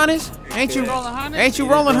rolling hunters? Ain't you rolling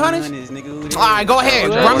hunters? All right, go ahead.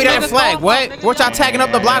 Run me that flag. What y'all tagging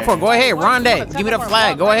up the block for? Go ahead. Run that. Give me the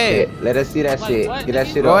flag. Go ahead. Let us see that shit. Get that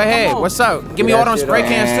shit Go up. ahead. What's up? Give me all them spray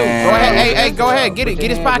cans too. Go ahead. Hey, go ahead. Get it.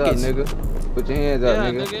 Get his pockets. Put your hands up,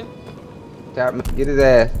 nigga. Get his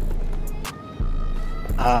ass.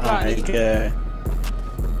 Good.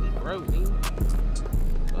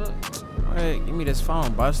 Hey, give me this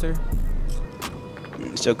phone, Buster.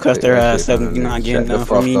 So cuss their ass up. You're not getting done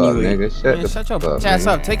for me anyway. Shut your bitch ass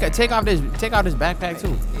up. Take off this backpack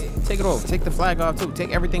too. Take it off. Take the flag off too.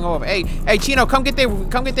 Take everything off. Hey, Chino, come get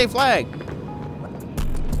their flag.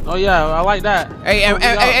 Oh yeah, I like that.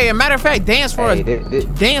 Hey, a matter of fact, dance for us.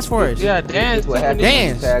 Dance for us. Yeah, dance.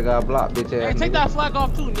 Dance. Tag our block, bitch ass. Hey, take that flag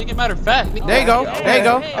off too, nigga. Matter of fact. There you go.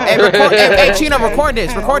 Hey, Chino, record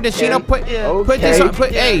this. Chino, put this on.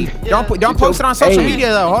 Don't post it on social media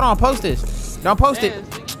though. Hold on, post this. Don't post it.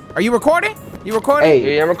 Are you recording? You recording?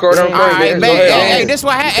 Hey, I'm recording. All right, man. Hey, this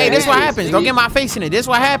what happens. Don't get my face in it. This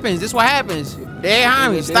what happens. Hey,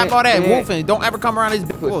 homie, stop all that woofing. Don't ever come around this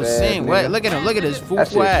bull sin. What? Look at him. Look at this fool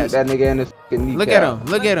ass. That nigga in the fucking kneecap.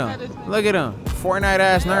 Look at him. Fortnite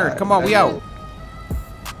ass nerd. Come on, we out.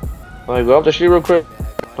 Alright, go up the street real quick.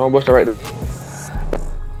 Don't bust it right there.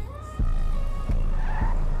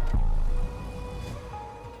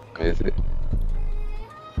 Is it?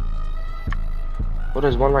 Oh,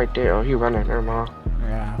 there's one right there. Oh, he running. Never mind.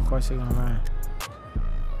 Yeah, of course he gonna run.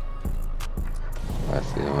 I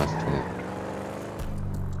see him.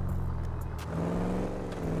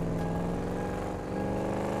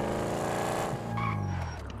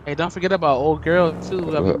 Hey, don't forget about old girl too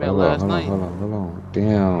that we met last night. Hold on.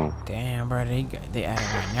 Damn, bro, they at it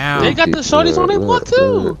right now. They got the shorties on their block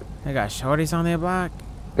too. They got shorties on their block.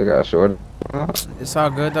 They got short. It's all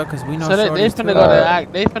good though, cause we know. So they shorties finna too. go to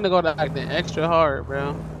act. They finna go to acting extra hard,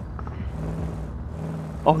 bro.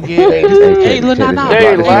 Oh yeah. Hey, look, nah.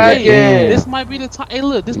 Hey, this might be the time. Hey,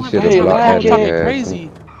 look, this might be the time to call them talking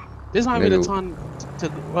crazy. This might be the time to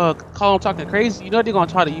call them talking crazy. You know they're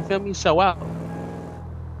gonna try to, you feel me, show out.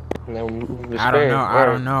 I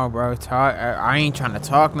don't know, bro. I ain't trying to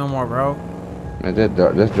talk no more, bro. Man,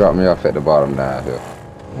 just drop me off at the bottom down here.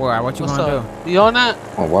 What you gonna do? You on that?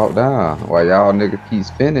 I'm gonna walk down while y'all niggas keep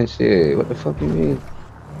spinning shit. What the fuck you mean?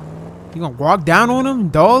 You gonna walk down on them,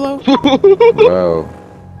 Dolo?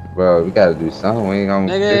 Bro, we gotta do something. We ain't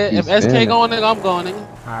gonna. Nigga, if SK going, nigga, I'm going, nigga.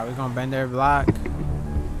 Alright, we gonna bend their block.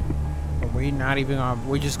 But we not even gonna.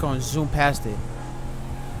 We're just gonna zoom past it.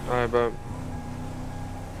 Alright, bro.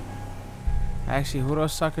 Actually, who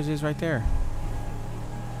those suckers is right there?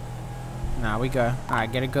 Nah, we got. Alright,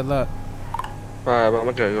 get a good look. Alright, bro, I'm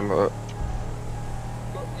gonna get a good look.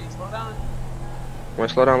 Slow down.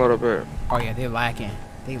 Slow down a little bit. Oh yeah, they lacking.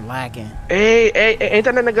 Hey, ain't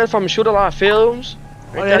that nigga from Shoot a Lot of Films?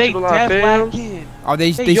 Oh yeah, they lacking. Oh,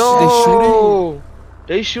 they shooting?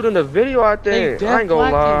 They shooting the video out there. I ain't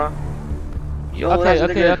gonna lie. Yo,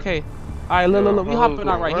 okay. Alright, look, we hopping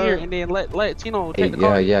out right here and then let Chino take the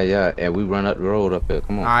car. Yeah. And we run up the road up here.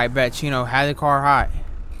 Come on. Alright, bet Chino, have the car hot.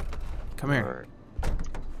 Come here.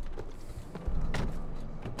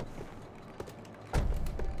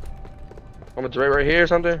 I'm gonna direct right here or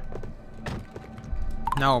something?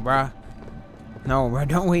 No, bruh. No, bruh,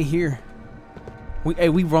 don't wait here.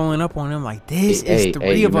 We rolling up on them like this is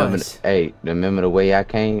three of us. Remember the way I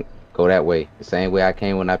came? Go that way. The same way I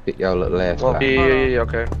came when I picked y'all up last time. Yeah,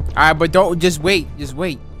 okay. Alright, but don't just wait.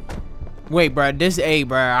 Wait, bruh. This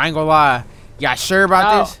bruh. I ain't gonna lie. Y'all sure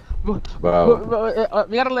about this? Bro.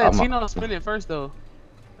 We gotta let Chino spin it first though.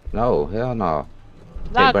 No, hell no.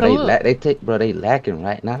 Nah, they lacking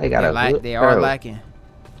right now. They got they are lacking.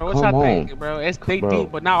 Bro, what y'all think, bro? It's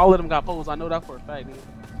deep, but not all of them got poles. I know that for a fact, nigga.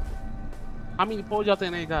 How many poles y'all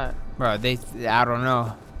think they got? Bro, I don't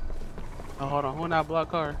know. Oh, hold on. Who in that black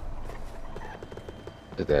car?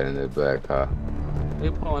 Put that in the black car. They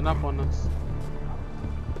pulling up on us.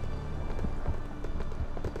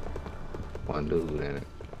 One dude in it.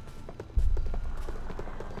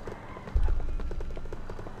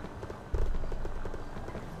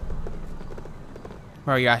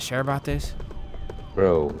 Bro, y'all sure about this?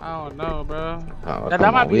 Bro. I don't know, bro. Oh, that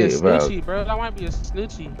might be a snitchy, bro. That might be a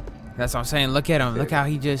snitchy. That's what I'm saying. Look at him. Look how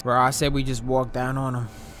he just... Bro, I said we just walked down on him.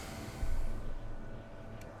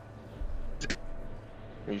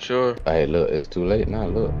 You sure? Hey, look. It's too late now.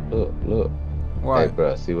 Look. What? Hey,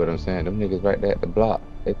 bro. See what I'm saying? Them niggas right there at the block.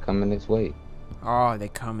 They coming this way. Oh, they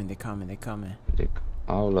coming.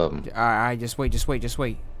 All of them. All right. Just wait.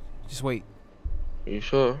 You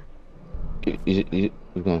sure? You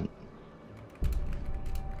going...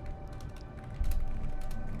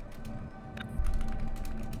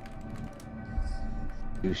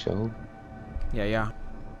 You sure? Yeah.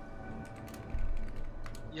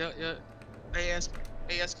 Yeah.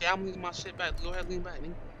 ASK, I'm leaving my shit back. Go ahead, lean back,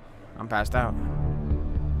 nigga. I'm passed out.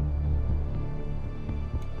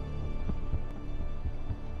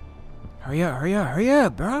 Hurry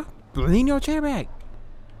up, bro. Lean your chair back.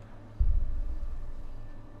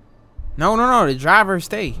 No, the driver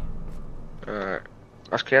stay. Alright.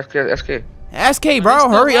 SK. SK, bro,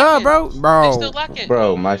 hurry up, bro.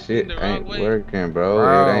 Bro, my shit ain't working,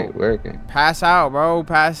 bro. It ain't working. Pass out, bro.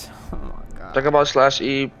 Pass. Oh my god. Talk about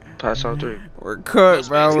 /E, pass out 3. We're cooked,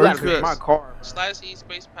 bro. We're cooked. My car. /E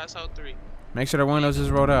space pass out 3. Make sure the windows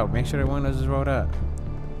is rolled up. Yeah, it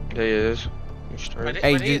is.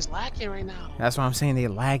 They is lacking right now. That's what I'm saying. They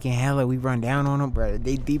lagging hella. We run down on them, bro.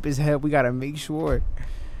 They deep as hell. We gotta make sure.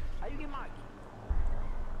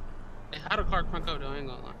 Hey, how the car crunk up though? I ain't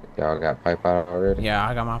gonna lie. Y'all got pipe out already? Yeah,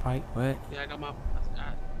 I got my pipe. What? Yeah, I got my.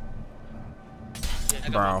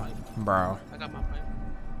 Bro. I got my pipe.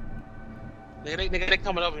 Nigga, they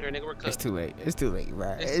coming over here, nigga. We're cooked. It's too late,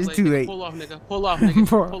 bro. It's too late. Pull off, nigga. Pull off, nigga.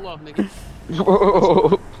 Pull off, nigga.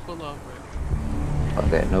 Pull off, bro. Fuck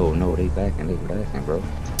that. No, they backing, bro.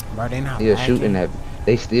 Bro, they not still shooting that.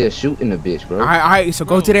 They still shooting the bitch, bro. Alright, so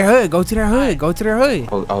go to their hood. Go to their hood.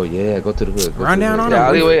 Oh yeah, go to the hood. Run down on them.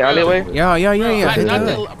 Alleyway. Yeah.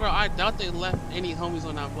 I doubt they left any homies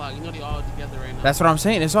on that block. You know they all together right now. That's what I'm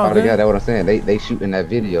saying. It's all good. That's what I'm saying. They shooting that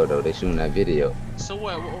video though. They shooting that video. So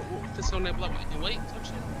what? What's on that block? Wait, some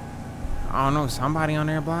shit. I don't know. Somebody on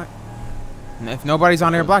their block. And if nobody's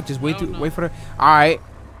on their block, just wait for the. All right.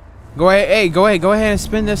 Go ahead. Hey, go ahead and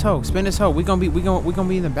spin this hoe. We gonna be in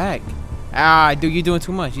the back. Dude, you doing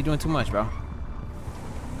too much. Bro.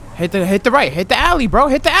 Hit the right. Hit the alley, bro. All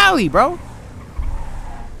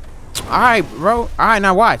right, bro. All right,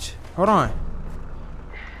 now watch. Hold on.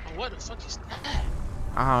 What the fuck is that?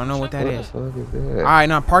 I don't know what that is. What the fuck is that? All right,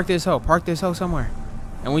 now park this hoe somewhere,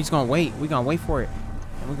 and we just gonna wait. We gonna wait for it.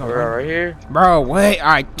 And we gonna right here, bro. Wait. All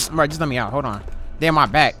right, bro. Just let me out. Hold on. They're in my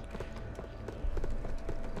back.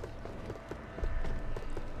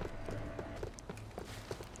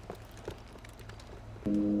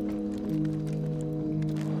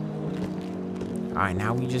 Alright,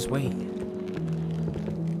 now we just wait.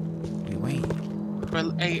 We wait.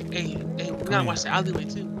 Bro, hey, we gotta watch the alleyway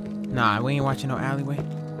too. Nah, we ain't watching no alleyway.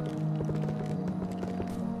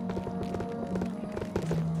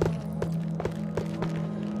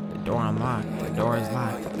 The door unlocked. The door is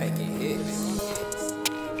locked.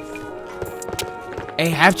 Hey,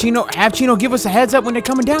 have Chino give us a heads up when they're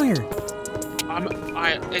coming down here.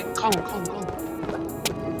 Alright, hey, call him.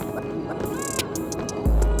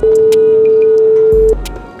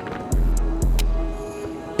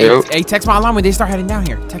 Hey, text my alarm when they start heading down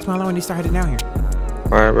here. Alright,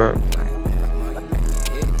 bro.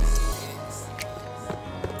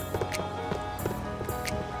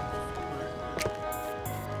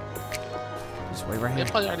 Just wait right here.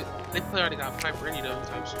 They probably already got pipe ready though.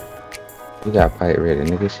 Type shit. We got pipe ready,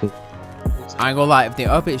 nigga. Shit. I ain't gonna lie, if they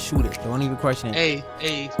up it, shoot it. Don't even question it.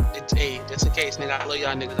 Hey, just in case, nigga. I love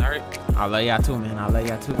y'all niggas, alright? I love y'all too, man. I love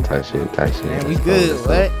y'all too. Tight shit. Man, we good.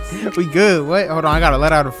 What? We good. What? Hold on, I gotta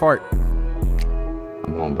let out a fart.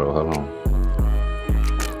 Come on, bro. Hold on.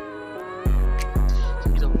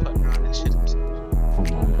 You don't fuck around that shit. Come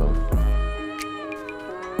on, bro.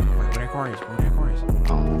 Wait, where that car is? Where that car is? I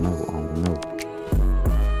don't know.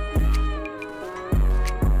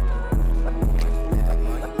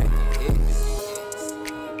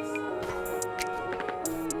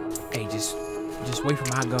 Hey, just wait for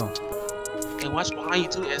my go. Hey, watch behind you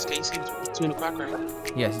too, SK. You see between the crack right now?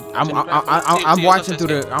 Yes, I'm watching through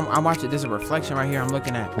the. I'm watching. There's a reflection right here. I'm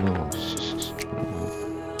looking at.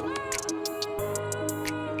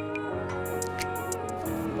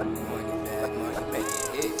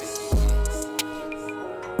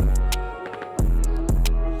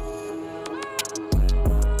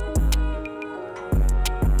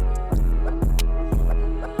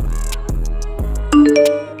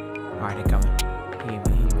 Alright, they coming. He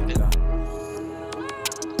ready to go.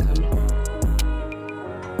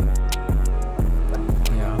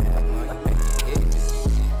 Yeah.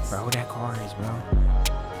 Bro, who that car is, bro?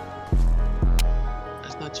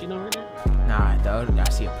 That's not Chino right there? Nah, though. I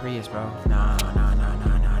see a Prius, bro. Nah.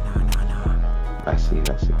 I see it.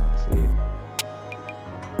 It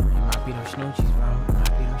might be those snoochies, bro. I'm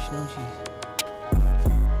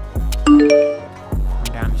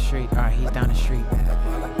down the street. Alright, he's down the street.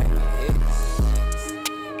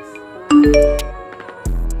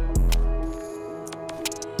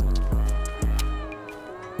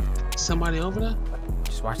 Somebody over there?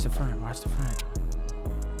 Just watch the front.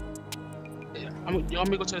 Yeah. You want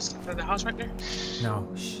me to go to the house right there? No.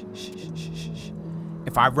 Shh.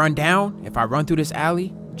 If I run through this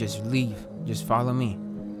alley, just leave. Just follow me.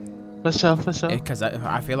 For sure. Because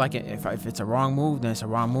I feel like if it's a wrong move, then it's a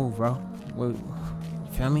wrong move, bro. You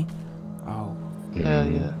feel me? Oh. Hell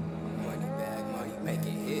yeah.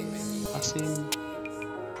 I see him.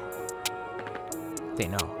 They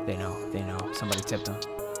know. Somebody tipped them.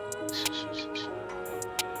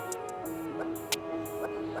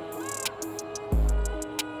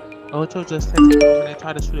 Ocho just texted me and they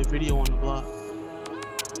tried to shoot a video on the block.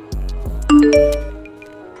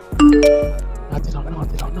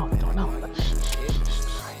 No, they don't know.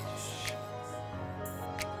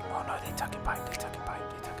 Oh no, they tucking pipe. It's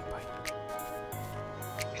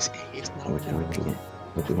not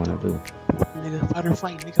What you wanna do? Nigga, fight or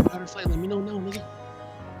flight. Let me know now, nigga.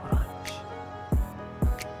 Hold on.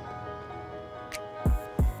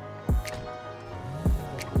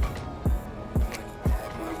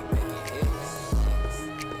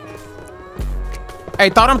 Hey,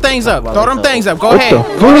 throw them things up. Go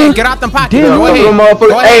ahead. Get out them pockets. Go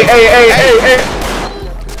ahead. Hey.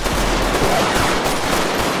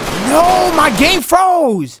 No, my game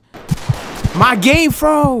froze.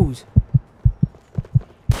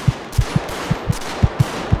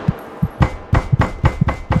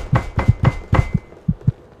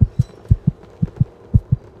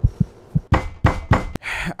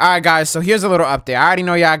 Alright guys, so here's a little update. I already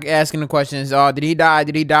know y'all asking the questions. Did he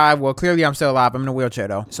die? Well, clearly I'm still alive. I'm in a wheelchair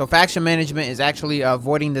though. So faction management is actually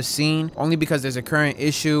avoiding the scene only because there's a current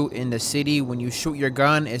issue in the city. When you shoot your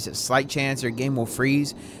gun, it's a slight chance your game will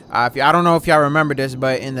freeze. I don't know if y'all remember this,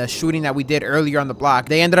 but in the shooting that we did earlier on the block,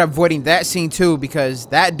 they ended up avoiding that scene too because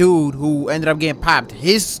that dude who ended up getting popped,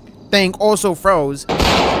 his thing also froze.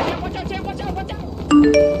 Watch out.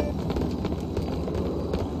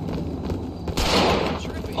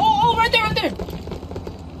 Oh, right there.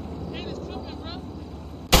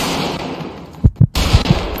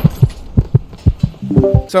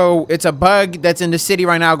 So it's a bug that's in the city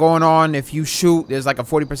right now going on. If you shoot, there's like a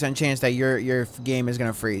 40% chance that your game is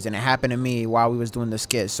gonna freeze, and it happened to me while we was doing the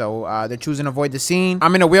skit. So they're choosing to avoid the scene.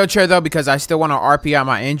 I'm in a wheelchair though because I still want to RP out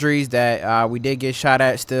my injuries that we did get shot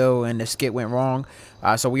at still, and the skit went wrong.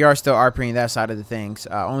 So we are still RPing that side of the things,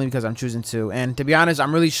 only because I'm choosing to. And to be honest,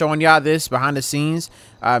 I'm really showing y'all this behind the scenes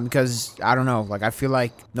because I don't know, like I feel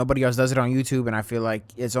like nobody else does it on YouTube, and I feel like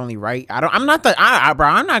it's only right. I'm not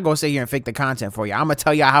gonna sit here and fake the content for you. I'm gonna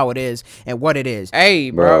tell y'all how it is and what it is. Hey,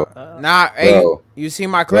 bro. Hey, you see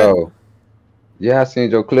my clip? Bro. Yeah, I seen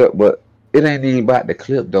your clip, but it ain't even about the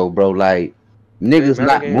clip though, bro. Like niggas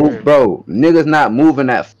not move, bro. Niggas not moving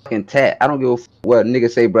that fucking tat. I don't give a what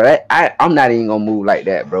niggas say, bro. I'm not even gonna move like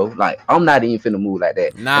that, bro. Like I'm not even finna move like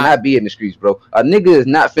that. Nah. And I be in the streets, bro. A nigga is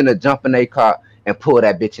not finna jump in a car and pull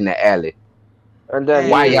that bitch in the alley. And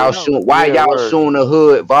why y'all shooting? Why y'all shooting the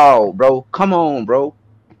hood ball, bro? Come on, bro.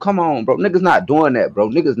 Niggas not doing that, bro.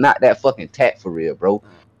 Niggas not that fucking tat for real, bro.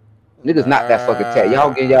 Niggas not that fucking tat.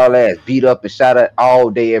 Y'all get y'all ass beat up and shot at all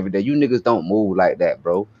day, every day. You niggas don't move like that,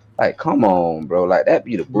 bro. Like, come on, bro. Like, that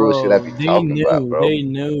be the bullshit I be talking about, bro. They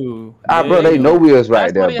knew. Bro, they know we was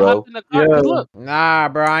right there, bro. Nah,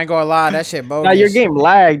 bro, I ain't gonna lie. That shit bogus. Nah, your game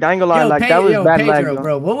lagged. I ain't gonna lie. Like, that was bad lag, Pedro, bro.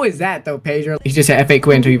 bro. What was that, though, Pedro? He just said F8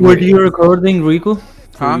 quit until you Were you recording, Rico?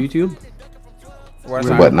 For YouTube?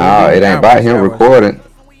 But nah, it ain't by him recording.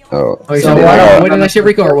 So what did that shit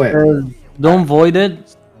record or what? Don't void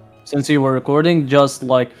it since you were recording. Just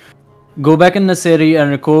like go back in the city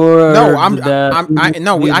and record. No,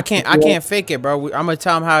 I can't fake it, bro. I'm gonna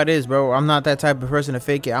tell him how it is, bro. I'm not that type of person to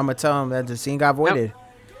fake it. I'm gonna tell him that the scene got voided.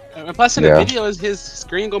 And plus, in the video, is his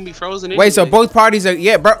screen gonna be frozen? Wait, so both parties are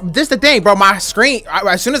bro. This the thing, bro. My screen,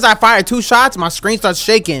 as soon as I fire 2 shots, my screen starts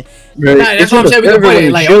shaking. Nah, that's what I'm saying. We can void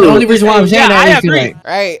it. Like, the only reason why I'm saying that is agree.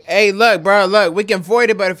 Hey, look, bro, look, we can void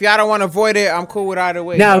it, but if y'all don't want to void it, I'm cool with either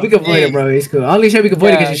way. Nah, we can void it, bro. It's cool. I only said we can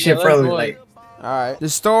void it because your shit froze. Like, all right. The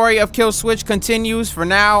story of Killswitch continues. For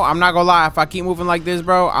now, I'm not gonna lie. If I keep moving like this,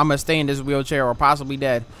 bro, I'm gonna stay in this wheelchair or possibly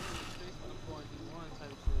dead.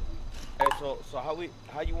 Hey, so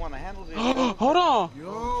how you want to handle this? Hold on.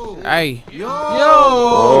 Hey. Yo.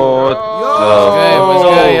 What's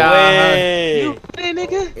good, y'all? You hey,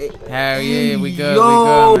 nigga? Hell yeah, we good. We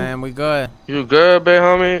good, man. We good. You good, big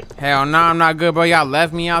homie? Hell no, I'm not good, bro. Y'all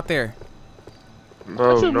left me out there.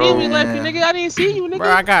 Bro, what you mean we left you, nigga? I didn't see you, nigga.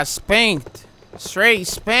 Bro, I got spanked. Straight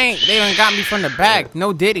spanked. They done got me from the back.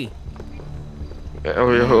 No diddy. It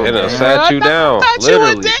done sat you down,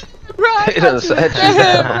 literally. It done sat you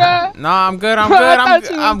down. No, I'm good. I'm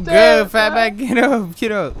good. Fatback, get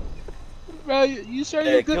up. Bro, you sure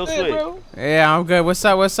you good, man, bro? Yeah, I'm good. What's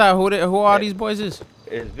up? Who all these boys is?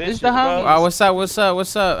 It's the homies. Oh,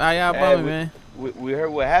 what's up? How y'all bumming, man? We heard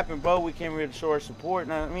what happened, bro. We came here to show our support.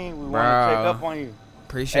 Know what I mean? We want to check up on you.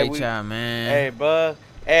 Appreciate y'all, man. Hey, bro.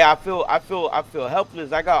 Hey, I feel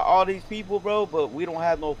helpless. I got all these people, bro, but we don't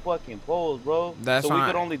have no fucking poles, bro. That's so we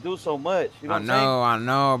could only do so much. You know what I'm saying? I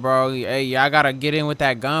know, bro. Hey, y'all gotta get in with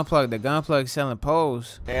that gun plug. The gun plug selling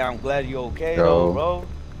poles. Hey, I'm glad you okay, though, bro.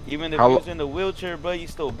 Even if you was in the wheelchair, bro, you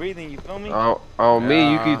still breathing. You feel me?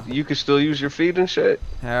 You could still use your feet and shit.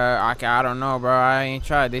 I don't know, bro. I ain't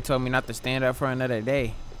tried. They told me not to stand up for another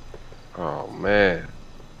day. Oh man.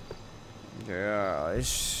 Yeah,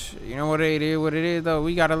 it's you know what it is though.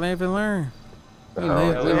 We gotta live and learn. We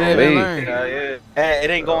live and learn. Hey, it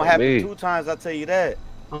ain't gonna happen 2 times. I tell you that.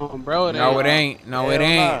 Bro, it ain't. No, it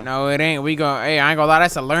ain't. We gon' hey, I ain't gonna lie.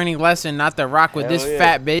 That's a learning lesson, not to rock with this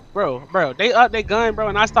fat bitch. Bro, they up their gun, bro,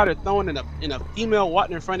 and I started throwing in a female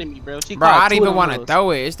walking in front of me, bro. I didn't even want to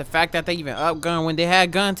throw it. It's the fact that they even up gun when they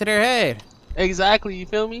had gun to their head. Exactly, you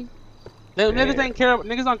feel me?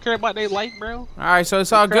 Niggas don't care about their life, bro. All right, so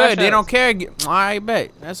it's all good. They don't care. I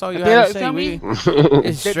bet. That's all you have to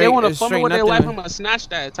say. They want to fumble with their life. I'm gonna snatch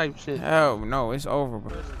that type shit. Hell no, it's over,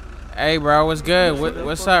 bro. Hey, bro, what's good?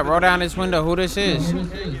 What's up? Roll down this window. Who this is?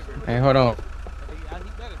 Hey, hold on.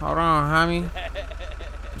 Hold on, homie.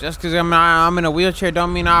 Just because I'm in a wheelchair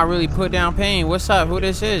don't mean I really put down pain. What's up? Who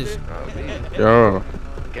this is? Yo.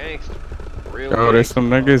 Gangster. Yo, there's some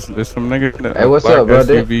niggas that hey, what's up, bro?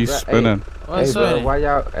 SUV spinning. What's bro, up? why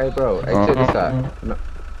y'all? Hey, bro. Hey, check this out. No.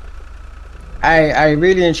 I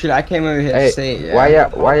really and truly, I came over here to say, yeah.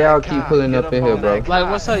 Why y'all keep pulling up in here, bro? Like,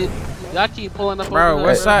 what's up? Y'all keep pulling up. Bro,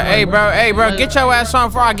 what's up? Hey, bro, get your ass on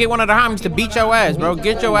before I get one of the homies to beat your ass, bro.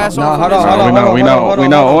 Get your ass on. Hold on. We not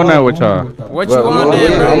on that with y'all. What you on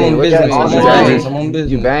there, bro? I'm on business. I'm on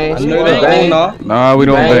business. You bang? Nah, we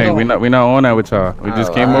don't bang. We not on that with y'all. We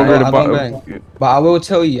just came over to bang. But I will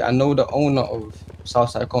tell you, I know the owner of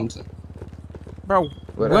Southside Compton. Bro,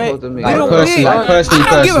 what? Personally.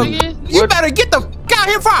 You better get the out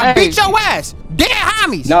here before I beat your ass. Dead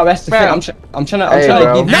homies. No, that's the thing. I'm trying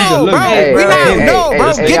to give you the look.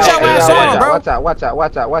 Bro, get your ass on, bro. Watch out.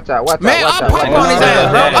 Man, I'll pop on his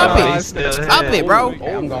ass, bro. Up it, bro.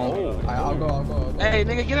 I'm going. I'll go. Hey,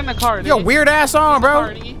 nigga, get in the car. Your weird ass on,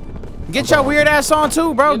 bro. Get your weird ass on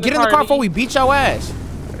too, bro. Get in the car before we beat your ass.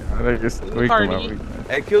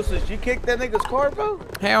 Hey, Killswitch, you kicked that nigga's car, bro?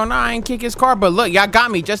 Hell no, I ain't kick his car, but look, y'all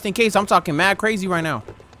got me just in case. I'm talking mad crazy right now.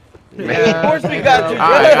 Man, of course we got you, bro.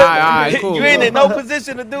 All right, cool. You ain't in no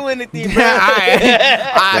position to do anything, bro.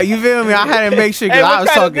 You feel me? I had to make sure because I was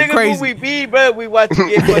talking crazy. We be, bro? We watch you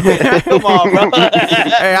get Come on, bro.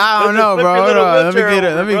 Hey, I don't know, bro. Hold on.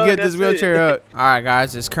 Let me get this wheelchair up. All right,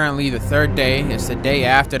 guys. It's currently the 3rd day. It's the day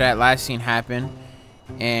after that last scene happened.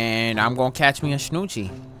 And I'm going to catch me a snoochie.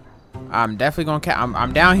 I'm definitely gonna.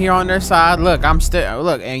 I'm down here on their side. Look, I'm still.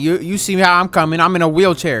 Look, and you see how I'm coming. I'm in a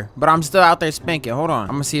wheelchair, but I'm still out there spanking. Hold on.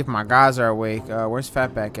 I'm gonna see if my guys are awake. Where's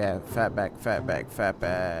Fatback at?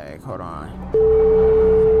 Fatback. Hold on.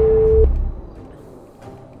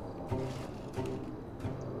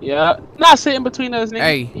 Yeah, not sitting between us, nigga.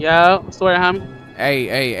 Hey. Yeah, story, homie.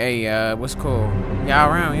 Hey. What's cool?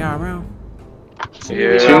 Y'all around? Yeah. What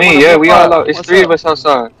you mean? Yeah, we all out. It's What's 3 up? of us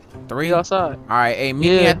outside. 3 outside. All right. Hey, meet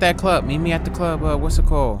me at that club. Meet me at the club. What's it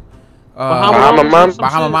called?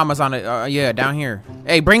 Bahama Mama's on it. Yeah, down here.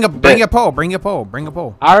 Hey, bring your pole. Bring your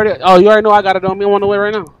pole. I already. Oh, you already know I got it on me. I'm on the way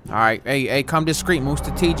right now. All right. Hey, come discreet. Move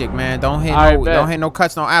strategic, man. Don't hit bet. hit no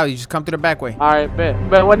cuts, no alleys. Just come through the back way. All right, bet.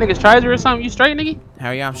 But what niggas tried you or something? You straight, nigga?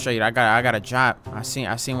 Hell yeah, I'm straight. I got a job. I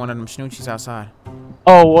seen one of them snoochies outside.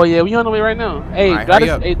 Oh, well, yeah, we on the way right now. Hey, right,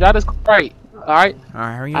 drive this right. All right. All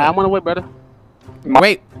right, hurry All right, up. I'm on the way, brother.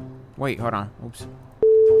 Wait, hold on. Oops.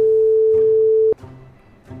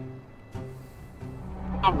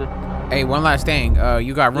 Hey, one last thing.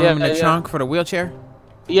 You got room in the trunk for the wheelchair?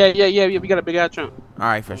 Yeah. We got a big ass trunk. All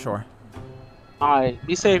right, for sure. All right,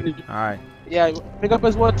 be safe, nigga. All right. Yeah, pick up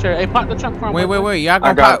his wheelchair. Hey, pop the trunk for him. Wait. Y'all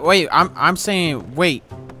gonna pop? Wait, I'm saying, wait.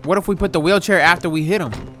 What if we put the wheelchair after we hit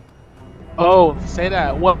him? Oh, say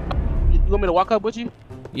that. What? You want me to walk up with you?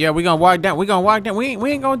 Yeah, we gonna walk down. We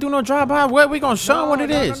ain't gonna do no drive by. What? We gonna show him what it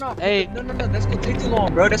is. Hey, no. That's gonna take too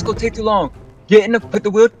long, bro. That's gonna take too long. Get in the put the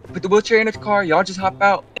wheelchair in the car. Y'all just hop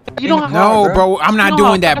out. You don't have no, bro. I'm not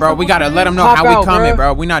doing that, bro. We gotta let them know how we coming,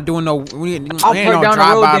 bro. We not doing no. We ain't no drive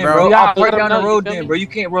by, bro. I'll park down the road then, bro. You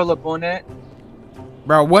can't roll up on that.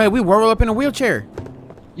 Bro, what? We roll up in a wheelchair.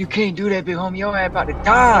 You can't do that, big homie. Your ass about to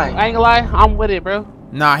die. I ain't gonna lie. I'm with it, bro.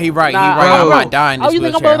 Nah, he right. I'm not dying in this you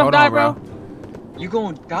think wheelchair. I'm Hold die, on, bro. You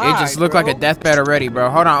gonna die. It just looked like a deathbed already, bro.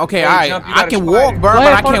 Hold on. Okay, Hey, all right. Jump, you I got a can spider. walk, bro, Go but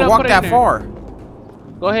ahead, I put it can't up, walk put it that in far.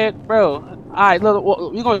 Go ahead, bro. All right,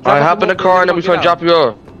 look, we gonna. All right, hop in the car and then we gonna drop you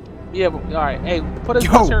off. Yeah, all right. Hey, put his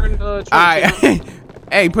wheelchair in the trunk. All right.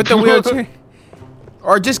 Hey, put the wheelchair.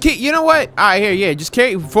 Or just keep. You know what? All right, here, yeah. Just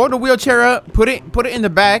fold the wheelchair up. Put it in the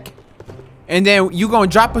back. And then you gonna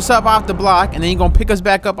drop us up off the block, and then you gonna pick us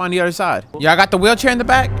back up on the other side. Y'all got the wheelchair in the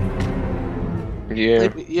back? Yeah.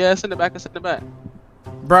 Yeah, it's in the back. It's in the back.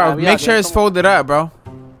 Bro, make sure it's folded up, bro.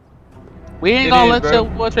 We ain't gonna let your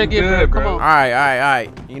wheelchair get good, bro. Come on. All right.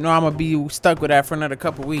 You know I'm gonna be stuck with that for another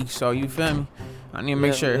couple weeks, so you feel me? I need to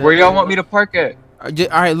make sure. Where y'all want me to park at? All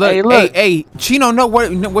right, look. Hey, Chino, know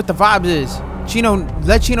what the vibes is. Chino,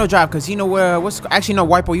 let Chino drive, cause he know where. Actually no,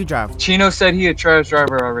 Wipo, you drive. Chino said he a trash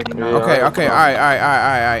driver already. Now. Okay. All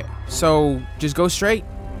right. So just go straight.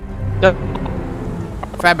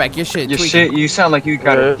 Fatback, your shit. You sound like you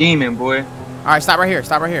got a demon, boy. All right, stop right here.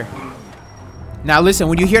 Now listen,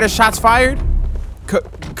 when you hear the shots fired,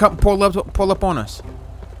 come pull up on us.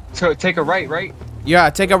 So take a right?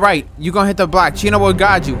 Yeah, take a right. You gonna hit the block. Chino will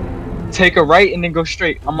guide you. Take a right and then go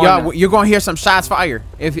straight. You're gonna hear some shots fired.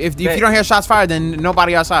 If you don't hear shots fired, then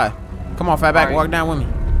nobody outside. Come on, Fatback, walk down with me.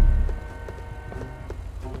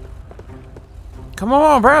 Come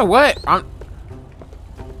on, bro. What?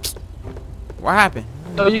 What happened?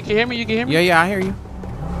 Oh, you can hear me? Yeah, I hear you.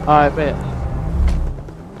 All right, bet.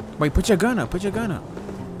 Wait, put your gun up.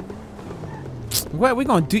 What we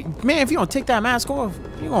gonna do? Man, if you don't take that mask off,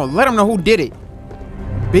 you gonna let them know who did it.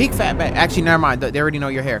 Big Fatback. Actually, never mind. They already know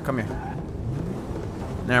your hair. Come here.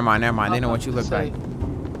 Never mind. They know what you look like.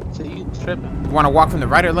 So you tripping? You wanna walk from the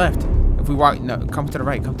right or left? If we walk, no, come to the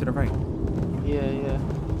right. Yeah.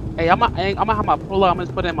 Hey, I'm gonna have my pull out. I'm gonna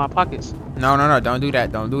just put it in my pockets. No. Don't do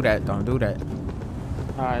that.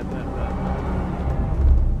 All right, bet.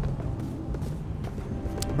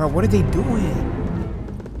 Bro, what are they doing?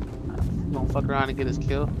 You gonna fuck around and get his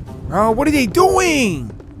kill? Bro, what are they doing?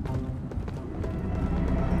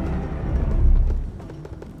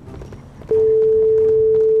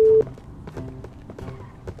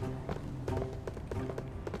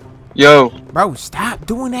 Yo. Bro, stop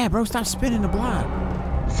doing that, bro. Stop spinning the block.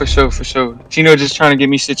 For sure. Chino just trying to get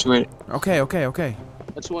me situated. Okay. What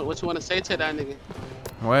you want to say to that nigga?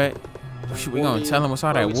 What? We gonna tell him what's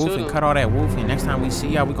all that wolf and cut all that wolf, and next time we see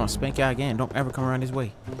y'all, we gonna spank y'all again. Don't ever come around this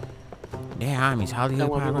way. Damn, homies,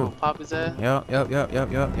 Hollywood Pyro. Pop his ass? Yup. Say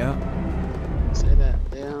that,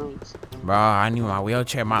 damn. Bro, I need my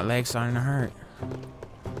wheelchair. My legs starting to hurt.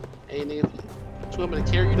 Hey, nigga, you want me to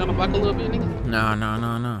carry you down the block a little bit, nigga? No.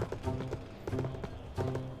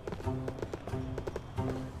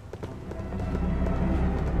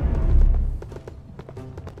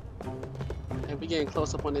 Hey, we getting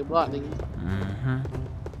close up on their block, nigga.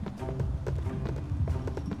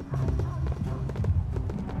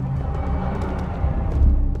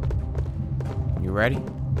 You ready?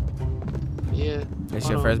 Yeah. This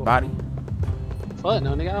your first body? Fuck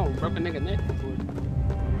no, nigga. I don't broke a nigga neck before.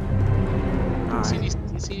 Alright.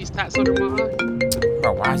 You see these tats under my eye?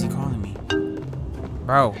 Bro, why is he calling me?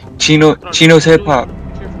 Bro. Chino's hip hop.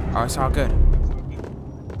 Oh, it's all good.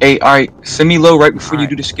 Hey, alright, send me low right before you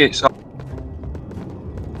do the skit. So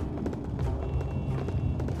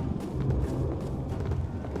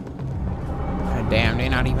Damn, they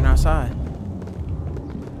not even outside.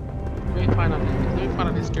 Let me find out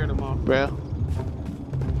they scared them off, bro.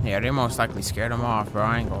 Yeah, they most likely scared them off, bro.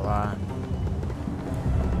 I ain't gonna lie.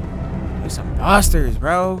 There's some busters,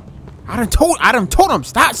 bro. I done told them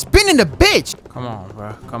stop spinning the bitch. Come on,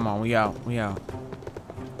 bro. Come on, we out.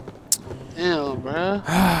 Damn, bro.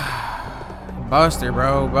 Buster,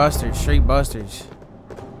 bro. Busters, straight busters.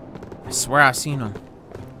 I swear I seen them.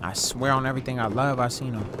 I swear on everything I love, I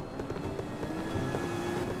seen them.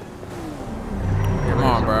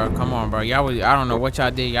 Come on, bro. Y'all I don't know what y'all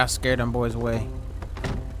did. Y'all scared them boys away.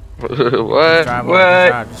 What? Drive off,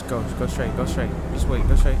 drive. Just go straight. Just wait,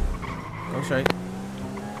 go straight. Go straight.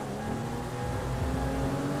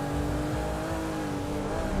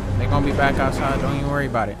 They gonna be back outside. Don't even worry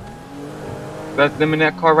about it. that's them in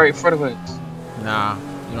that car right in front of us. Nah,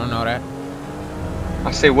 you don't know that.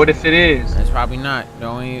 I say, what if it is? It's probably not.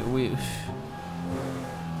 Don't we?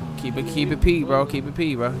 Keep it P, bro. Keep it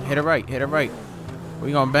P, bro. Hit it right.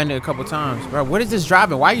 We gonna bend it a couple times, bro. What is this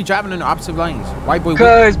driving? Why are you driving in the opposite lanes, white boy?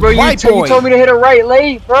 Cause, bro, you told me to hit it right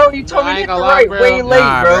late, bro. You told me to hit the right way late,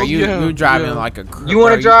 nah, bro. You driving like a. You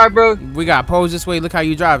want to drive, bro? We got pose this way. Look how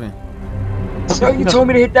you driving. Bro, you told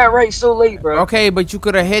me to hit that right so late, bro. Okay, but you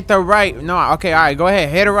could have hit the right. No, okay, all right. Go ahead,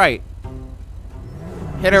 hit it right.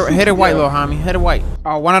 Hit it white, little homie. Hit it white.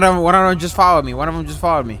 Oh, one of them just followed me.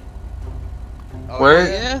 Where?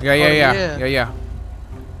 Yeah.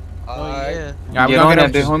 Alright. Yeah, we gonna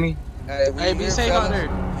get up, homie. Hey, be safe out there.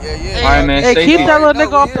 Yeah. Alright, man. Hey, keep that little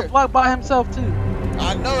nigga off the block by himself too.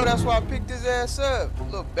 I know. That's why I picked his ass up.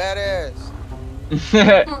 Look badass.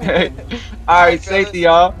 Alright, safety,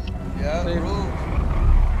 y'all. Yeah,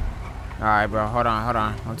 Alright, bro. Hold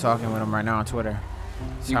on. I'm talking with him right now on Twitter.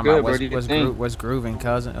 You good, bro? What's grooving,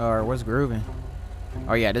 cousin? Or what's grooving?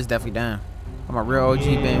 Oh yeah, this definitely down. I'm a real OG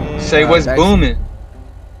Ben. Say what's booming.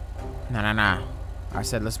 Nah. I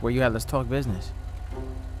said where you at? Let's talk business.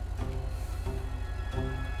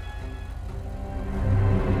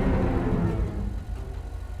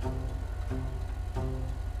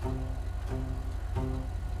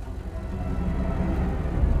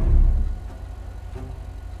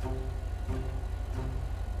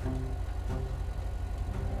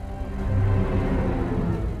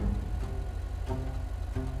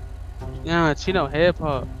 Yeah, Chino hip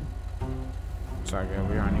hop. Sorry, yeah,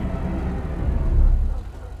 we're on here.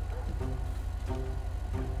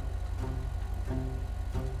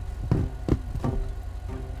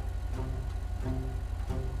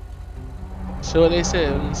 So what they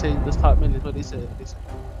said when you say let's talk minutes, what they said. Let me see.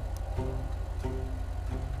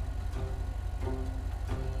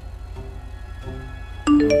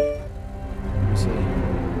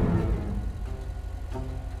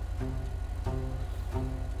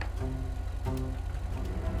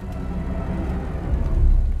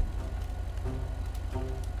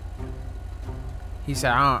 He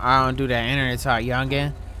said, I don't do that internet talk,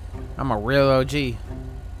 youngin. I'm a real OG.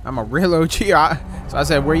 So I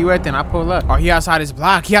said, where you at then? I pull up. Oh, he outside his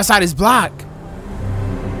block.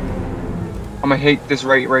 I'ma hate this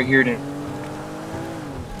right here then.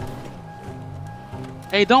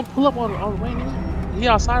 Hey, don't pull up all the way, nigga. He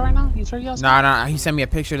outside right now? You sure he outside? Nah. He sent me a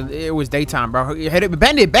picture. It was daytime, bro. Hit it.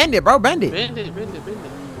 Bend it, bro. Bend it. Bend it.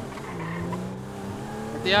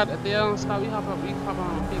 If they don't stop, we hop on people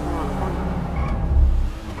on the corner.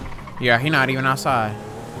 Yeah, he not even outside.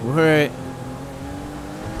 What?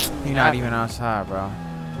 He not even outside, bro.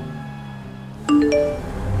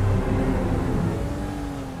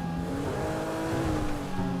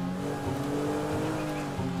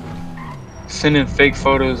 Sending fake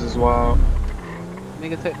photos as well.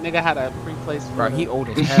 Nigga had a pre-placed photo. Bro, he old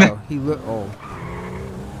as hell. He look old.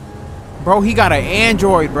 Bro, he got an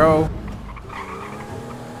Android, bro.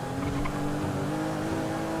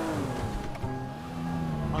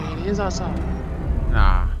 Oh, yeah, he is outside.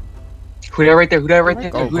 Nah. Who that right there? Go up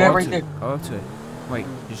to it. Wait,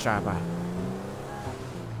 just drive by.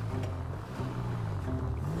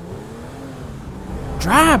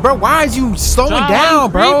 Drive, bro. Why is you slowing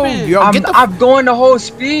down, bro? Yo, I'm going the whole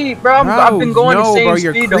speed, bro. I've been going the same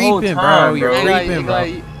speed the whole time, bro. You're creeping,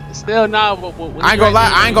 bro. Still not. I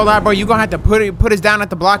ain't gonna lie, bro. You gonna have to put us down at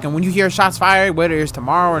the block, and when you hear shots fired, whether it's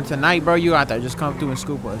tomorrow or tonight, bro, you got to just come through and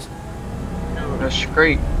scoop us. That's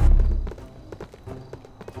great.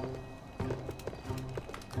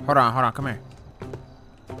 Hold on, come here.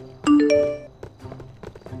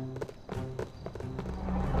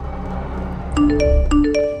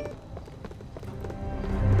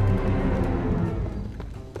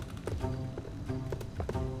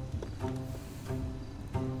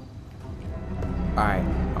 Alright,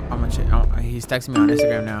 I'm gonna check. He's texting me on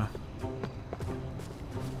Instagram now.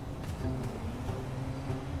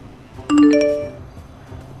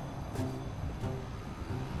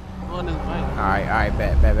 Alright,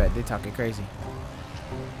 bet. They talking crazy.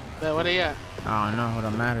 Bet, where they at? I don't know. It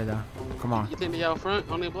don't matter though. Come on. You think they out front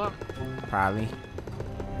on their block? Probably.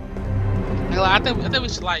 I think we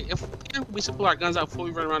should if we should pull our guns out before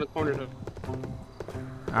we run around the corner though.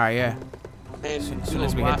 Alright, yeah. And as soon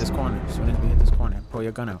as we hit this corner, pull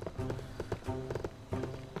your gun out. I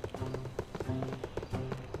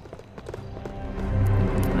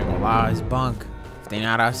ain't gonna lie, it's bunk. If they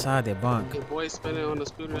not outside, they bunk. Your boy spinning on the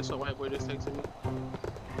scooter. That's what white boy just texted me.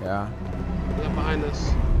 Yeah. Yeah, behind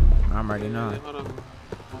us. I'm already know. Hold on.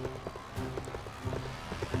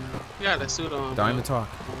 You got that suit on. Don't even talk.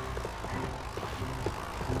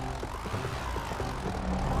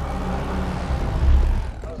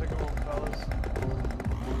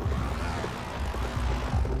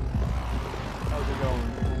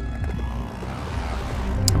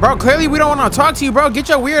 Bro, clearly we don't want to talk to you, bro. Get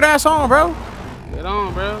your weird ass on, bro. Get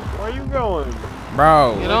on, bro. Where you going?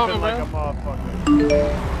 Bro. Get on, bro. Like a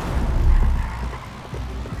motherfucker.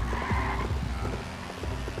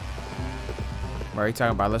 Bro, you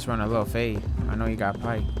talking about let's run a little fade. I know you got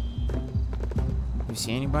pipe. You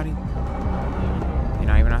see anybody? You're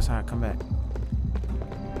not even outside. Come back.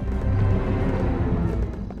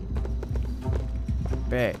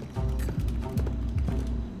 Bet.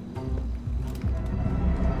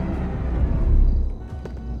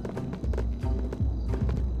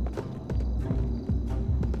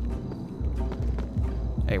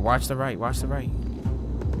 Hey, watch the right. Watch the right.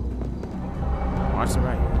 Watch the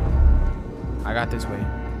right. I got this way.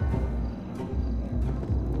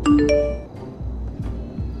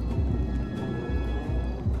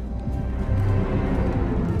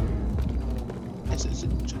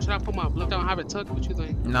 Should I put my blood down, have it tucked? What you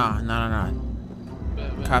think? Nah.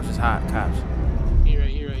 Cops is hot. Cops. You right.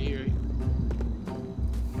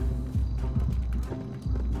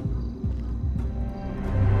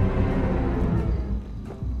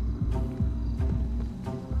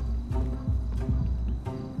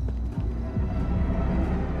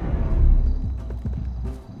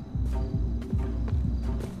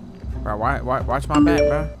 Bro, watch my back,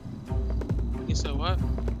 bro. You said what?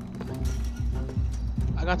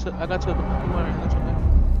 I got you. I got your back.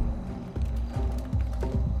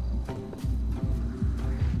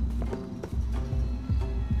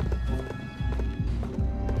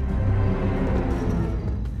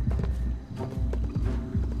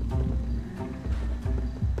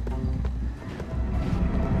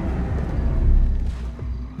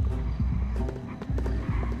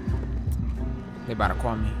 They about to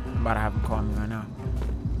call me. I'm about to have them call me right now.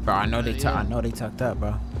 Bro, I know they tucked up,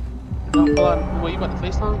 bro. Don't pull out. What, you about to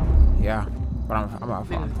FaceTime? Yeah, but I'm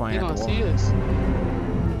pointing at the wall. They gonna see us.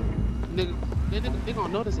 Nigga, they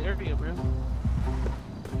gonna know this area, bro.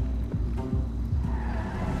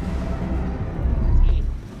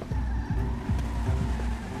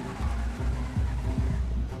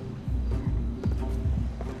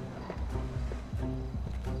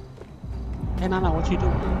 Hey, Nana, what you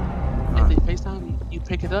do? If they FaceTime, you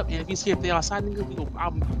pick it up, and if you see if they outside, nigga,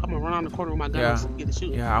 I'm gonna run on the corner with my guns and get the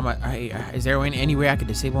shooting. Yeah, is there any way I could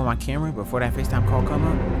disable my camera before that FaceTime call come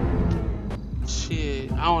up?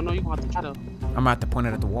 Shit, I don't know. You gonna have to try to. I'm gonna have to point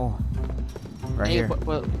it at the wall. Right here.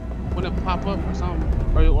 But when it pop up or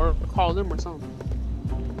something, or call them or something,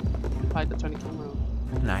 you probably have to turn the camera on.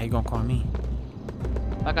 Nah, he gonna call me.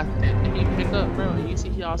 Like I said, if you pick up, bro, and you see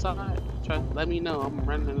he outside, let me know. I'm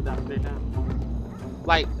running down there down.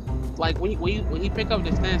 Like when you pick up,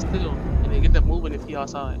 they stand still and they get them moving if he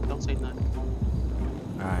outside. Don't say nothing.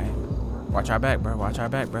 All right. Watch our back, bro. Watch our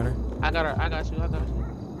back, brother. I got you.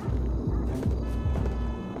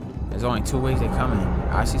 There's only two ways they coming.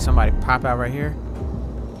 I see somebody pop out right here.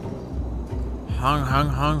 Hung.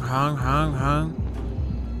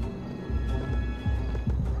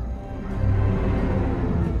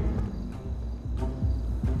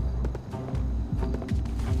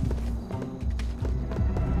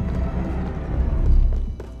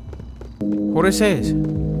 Who this is?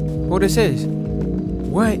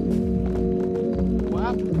 What?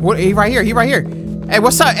 What? He right here. Hey,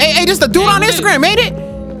 what's up? Hey, this the dude on Instagram, ain't it?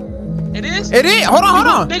 It is? It is? Hold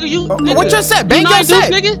on. Nigga, what you said? Bang your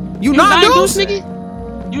set. You 9 deuce, nigga?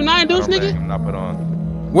 You 9 deuce, nigga? I'm not put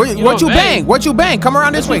on. What you bang? What you bang? Come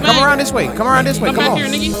around this way. Come around this way. Come around this way. Come Come back on. here,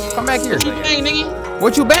 nigga. Come back here. What you bang, nigga?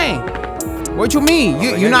 What you bang? What you mean?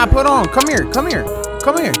 You not put on? Come here. Come here.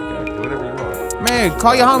 Come here. Man,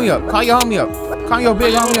 call your homie up. Call your homie up. Call your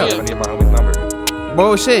big homie up. I need my homie's number.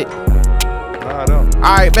 Bullshit. Nah, I don't. All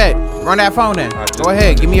right, bet. Run that phone then. Go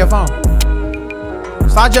ahead. Give me your phone.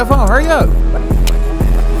 Slide your phone. Hurry up.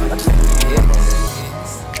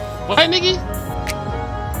 What, nigga?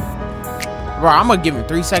 Bro, I'm gonna give him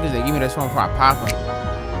 3 seconds to give me this phone before I pop him.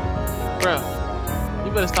 Bro,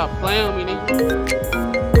 you better stop playing with me, nigga.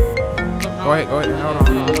 Go ahead. Hold on.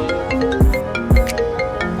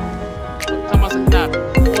 Tell myself, nah.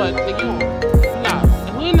 What, nigga? Nah.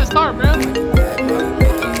 Who in this car, bro?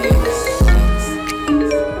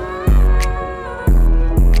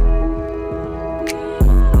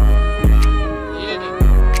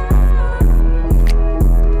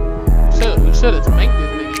 Should have spanked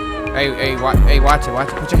this nigga. Hey, watch it.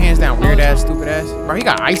 Put your hands down, weird ass, stupid ass. Bro, he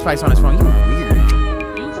got ice spice on his phone. You weird.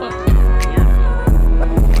 You fucking weird.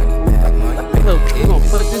 Look, we gonna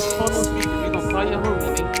put this phone on speaker. We gonna call your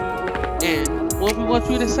homie, nigga. And what we want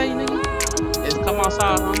you to say, nigga, is come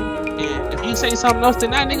outside, homie. And if you say something else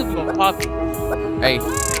than that, nigga, we gonna pop you. Hey,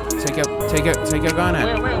 take your gun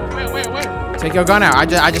out. Where? Take your gun out. I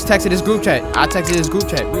just texted this group chat.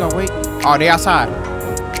 We gonna wait. Oh, they outside.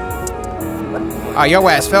 Oh,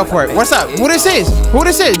 your ass fell for it. What's up? Who this is?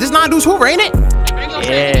 This non-Deuce Hoover, ain't it?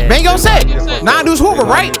 Yeah. Bango set. Non-Deuce Hoover,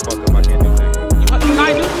 right?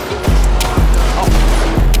 Oh,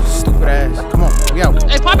 stupid ass. Come on, we out.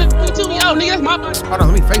 Hey, pop it too. Yo, nigga, that's my body. Hold on,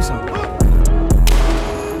 let me face him.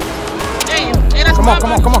 Hey, that's come my on.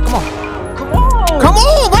 body. Come on,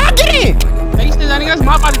 bro, get in. Hey, you nigga, that's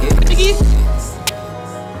my body, nigga.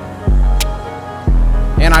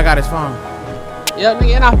 And I got his phone. Yeah,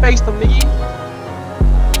 nigga, and I faced him, nigga.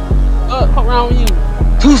 Fuck around with you.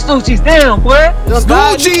 2 Snoochies down, boy.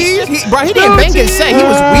 Snoochies? He didn't bang his set. He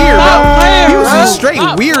was weird, bro. He was a straight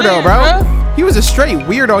weirdo, bro. He was a straight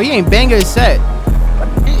weirdo. He ain't bang his set. I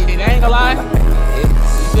ain't gonna lie. You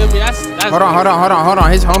feel me? That's hold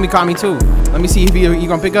on. His homie called me too. Let me see if he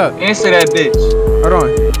gonna pick up. Answer that bitch. Hold on.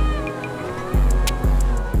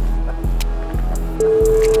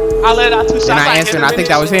 I let out 2 shots. And I answered. I think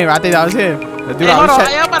that was him. The dude, hold on.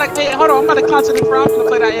 I'm about to concentrate for. I'm gonna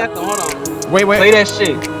play that anthem. Hold on. Wait. Play that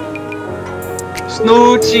shit.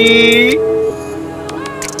 Snoochie.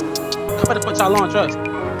 I'm about to put y'all on trust.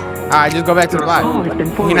 Alright, just go back to the block.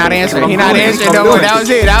 He not answering. No more. That was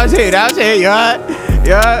it.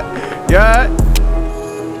 Yeah.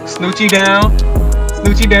 Snoochie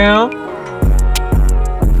down.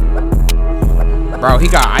 Bro, he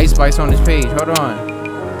got ice spice on his page. Hold on.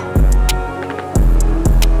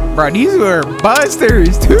 Bro, these were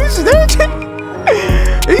busters.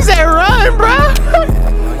 He said run, bro.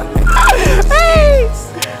 Hey.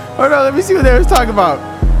 Hold on, let me see what they was talking about.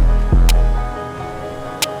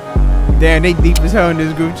 Damn, they deep as hell in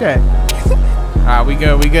this group chat. Alright, we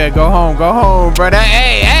good. Go home, brother.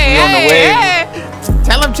 Hey. On the way.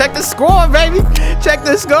 Tell him check the score, baby. Check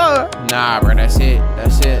the score. Nah, bro, that's it,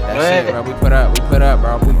 bro. We put up,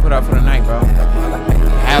 bro. We put up for the night, bro.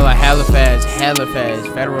 Hella fast.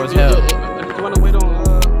 Federal as hell. You wanna wait on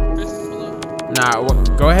Chris? Nah,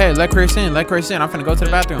 go ahead. Let Chris in. I'm finna go to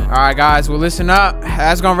the bathroom. All right, guys. Well, listen up.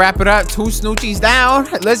 That's gonna wrap it up. 2 Snoochies down.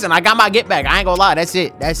 Listen, I got my get back. I ain't gonna lie. That's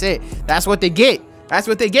it. That's what they get.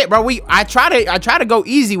 Bro. I try to go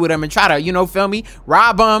easy with them and try to, feel me,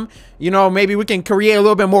 rob them. Maybe we can create a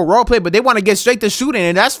little bit more role play, but they want to get straight to shooting,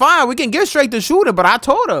 and that's fine. We can get straight to shooting, but I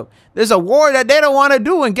told them there's a war that they don't want to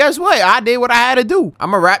do, and guess what? I did what I had to do.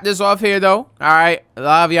 I'm gonna wrap this off here, though. All right,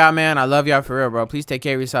 love y'all, man. I love y'all for real, bro. Please take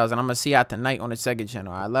care of yourselves, and I'm gonna see y'all tonight on the second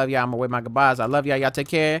channel. I love y'all. I'm gonna wave my goodbyes. I love y'all. Y'all take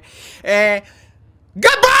care, and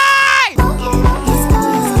goodbye.